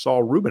actor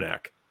Saul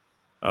Rubinek.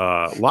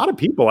 A lot of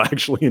people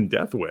actually in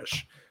Death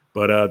Wish.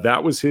 But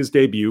that was his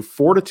debut.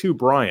 4-2,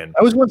 Brian.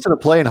 I was once in a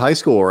play in high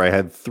school where I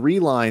had 3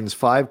 lines,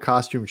 5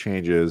 costume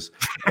changes,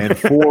 and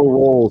 4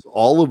 roles,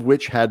 all of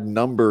which had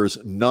numbers,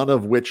 none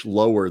of which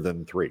lower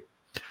than 3.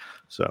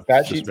 So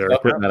just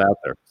putting that out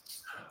there.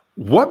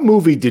 What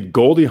movie did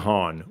Goldie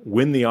Hawn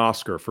win the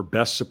Oscar for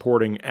Best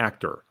Supporting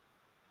Actor?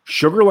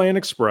 Sugarland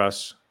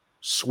Express,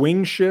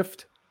 Swing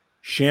Shift,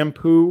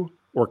 Shampoo,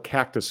 or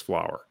Cactus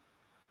Flower?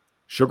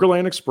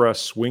 Sugarland Express,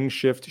 Swing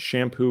Shift,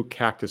 Shampoo,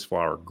 Cactus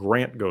Flower.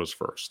 Grant goes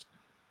first.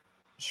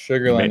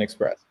 Sugarland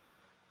Express.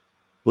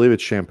 I believe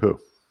it's Shampoo.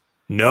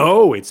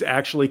 No, it's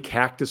actually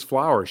Cactus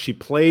Flower. She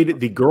played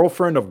the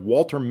girlfriend of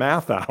Walter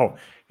Matthau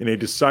in a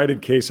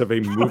decided case of a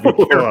movie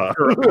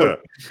character,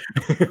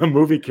 a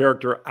movie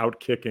character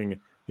outkicking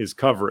his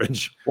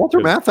coverage. Walter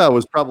Matthau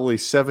was probably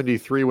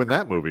 73 when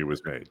that movie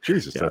was made.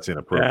 Jesus, that's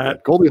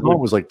inappropriate. Goldie Hawn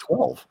was like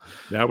 12.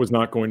 That was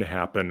not going to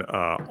happen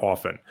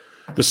often.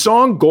 The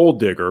song Gold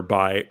Digger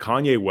by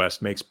Kanye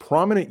West makes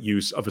prominent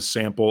use of a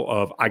sample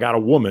of I Got a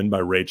Woman by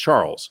Ray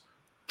Charles.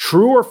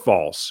 True or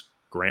false?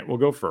 Grant will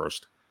go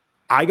first.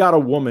 I Got a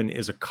Woman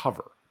is a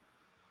cover.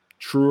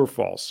 True or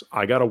false?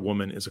 I Got a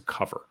Woman is a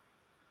cover.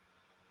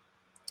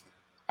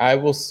 I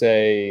will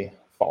say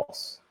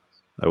false.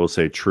 I will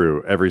say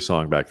true. Every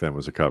song back then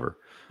was a cover.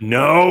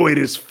 No, it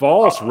is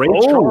false. Ray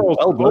Charles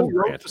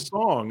wrote the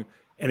song,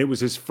 and it was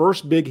his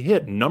first big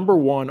hit,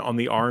 #1 on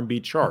the R&B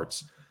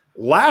charts.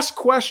 Last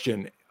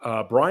question.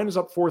 Brian is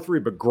up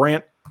 4-3, but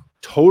Grant,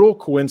 total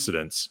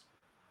coincidence,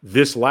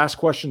 this last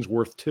question's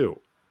worth 2.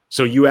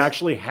 So you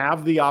actually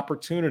have the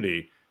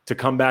opportunity to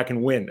come back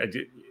and win.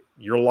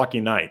 Your lucky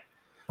night.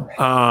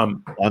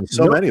 On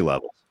so many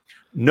levels.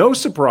 No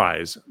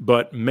surprise,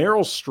 but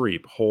Meryl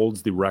Streep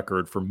holds the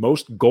record for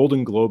most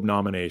Golden Globe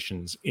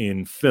nominations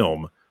in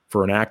film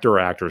for an actor or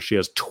actress. She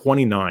has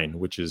 29,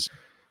 which is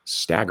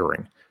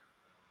staggering.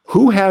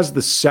 Who has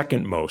the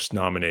second most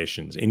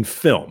nominations in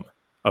film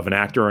of an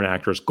actor or an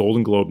actress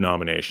Golden Globe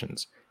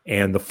nominations?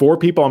 And the 4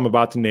 people I'm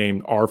about to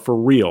name are for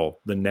real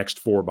the next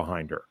 4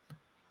 behind her.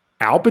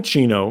 Al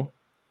Pacino,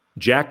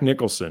 Jack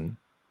Nicholson,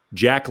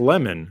 Jack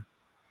Lemmon,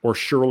 or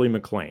Shirley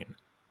MacLaine.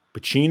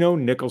 Pacino,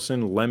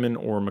 Nicholson, Lemmon,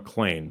 or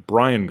MacLaine.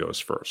 Brian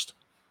goes first.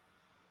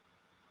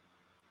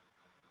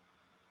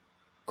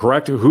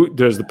 Correct? Who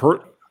does the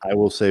I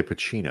will say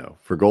Pacino.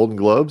 For Golden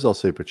Globes, I'll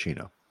say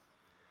Pacino.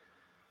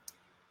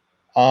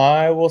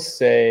 I will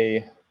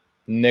say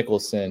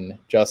Nicholson,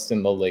 just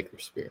in the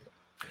Lakers spirit.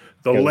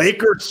 The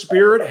Lakers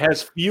spirit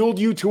has fueled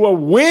you to a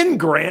win,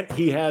 Grant.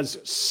 He has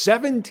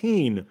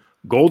 17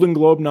 Golden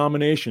Globe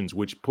nominations,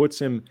 which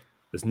puts him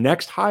as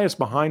next highest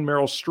behind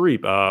Meryl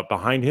Streep.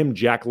 Behind him,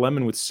 Jack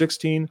Lemmon with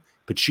 16,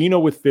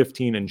 Pacino with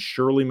 15, and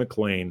Shirley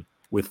MacLaine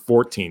with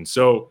 14.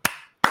 So,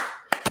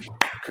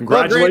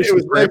 congratulations. Well, it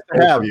was great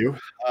to have you.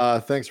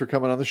 Thanks for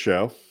coming on the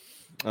show.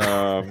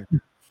 You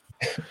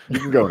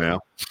can go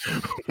now.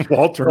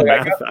 Walter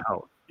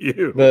Matthau.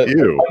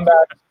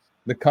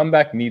 The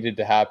comeback needed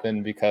to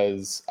happen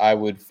because I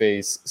would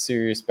face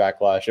serious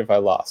backlash if I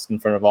lost in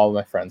front of all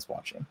my friends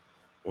watching.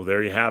 Well,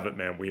 there you have it,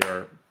 man. We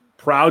are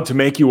proud to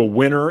make you a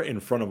winner in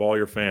front of all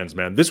your fans,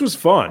 man. This was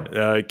fun.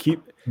 It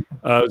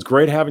was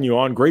great having you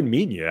on. Great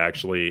meeting you,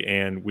 actually.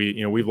 And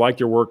we've liked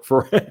your work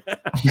for.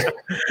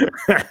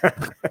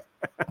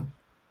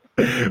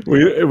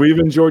 We've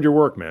enjoyed your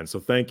work, man. So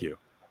thank you.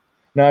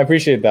 No, I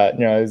appreciate that.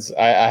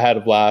 I had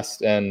a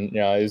blast, and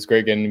it was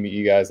great getting to meet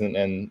you guys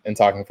and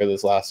talking for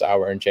this last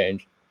hour and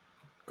change.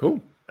 Cool.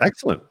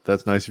 Excellent.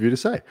 That's nice of you to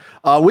say.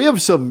 We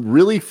have some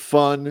really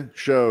fun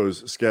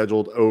shows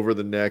scheduled over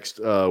the next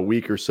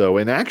week or so.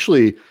 And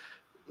actually,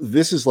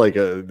 this is like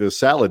the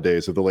salad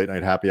days of the late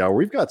night happy hour.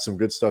 We've got some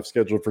good stuff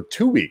scheduled for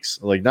 2 weeks,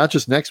 like not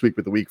just next week,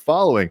 but the week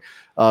following,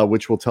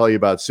 which we'll tell you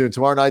about soon.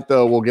 Tomorrow night,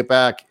 though, we'll get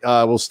back.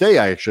 We'll stay,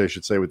 I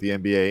should say, with the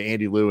NBA.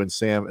 Andy Liu and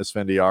Sam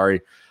Esfandiari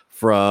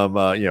from,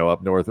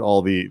 up north,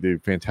 all the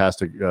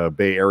fantastic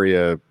Bay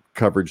Area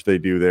coverage they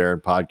do there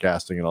and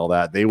podcasting and all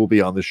that. They will be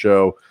on the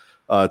show.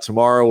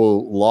 Tomorrow,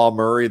 Law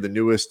Murray, the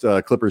newest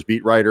Clippers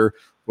beat writer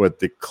with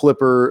the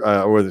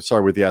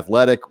with the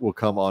Athletic, will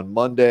come on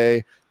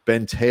Monday.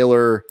 Ben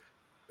Taylor,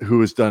 who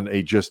has done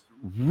a just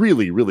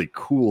really, really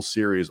cool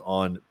series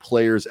on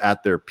players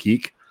at their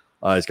peak.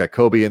 He's got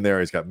Kobe in there.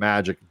 He's got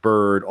Magic,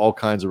 Bird, all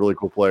kinds of really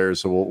cool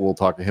players. So we'll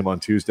talk to him on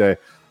Tuesday.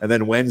 And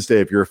then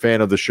Wednesday, if you're a fan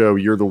of the show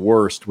You're the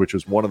Worst, which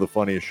was one of the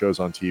funniest shows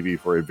on TV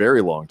for a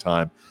very long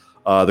time,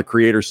 the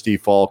creator,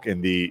 Steve Falk,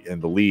 and the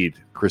lead,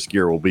 Chris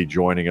Gear, will be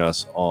joining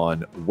us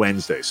on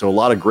Wednesday. So a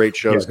lot of great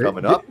shows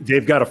coming up.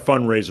 They've got a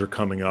fundraiser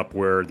coming up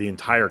where the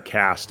entire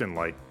cast and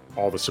like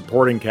all the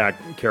supporting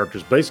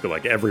characters, basically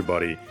like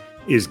everybody,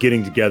 is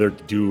getting together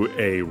to do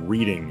a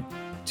reading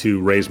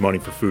to raise money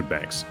for food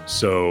banks.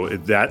 So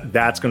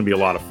that's going to be a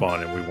lot of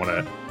fun, and we want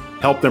to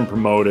help them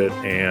promote it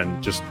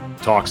and just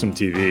talk some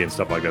TV and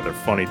stuff like that. They're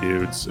funny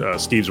dudes.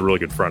 Steve's a really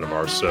good friend of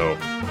ours, so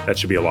that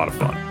should be a lot of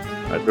fun.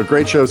 The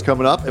great shows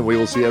coming up, and we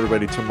will see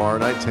everybody tomorrow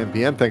night, 10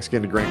 p.m. Thanks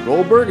again to Grant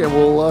Goldberg, and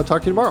we'll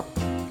talk to you tomorrow.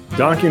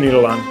 Dank u,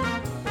 Nederland.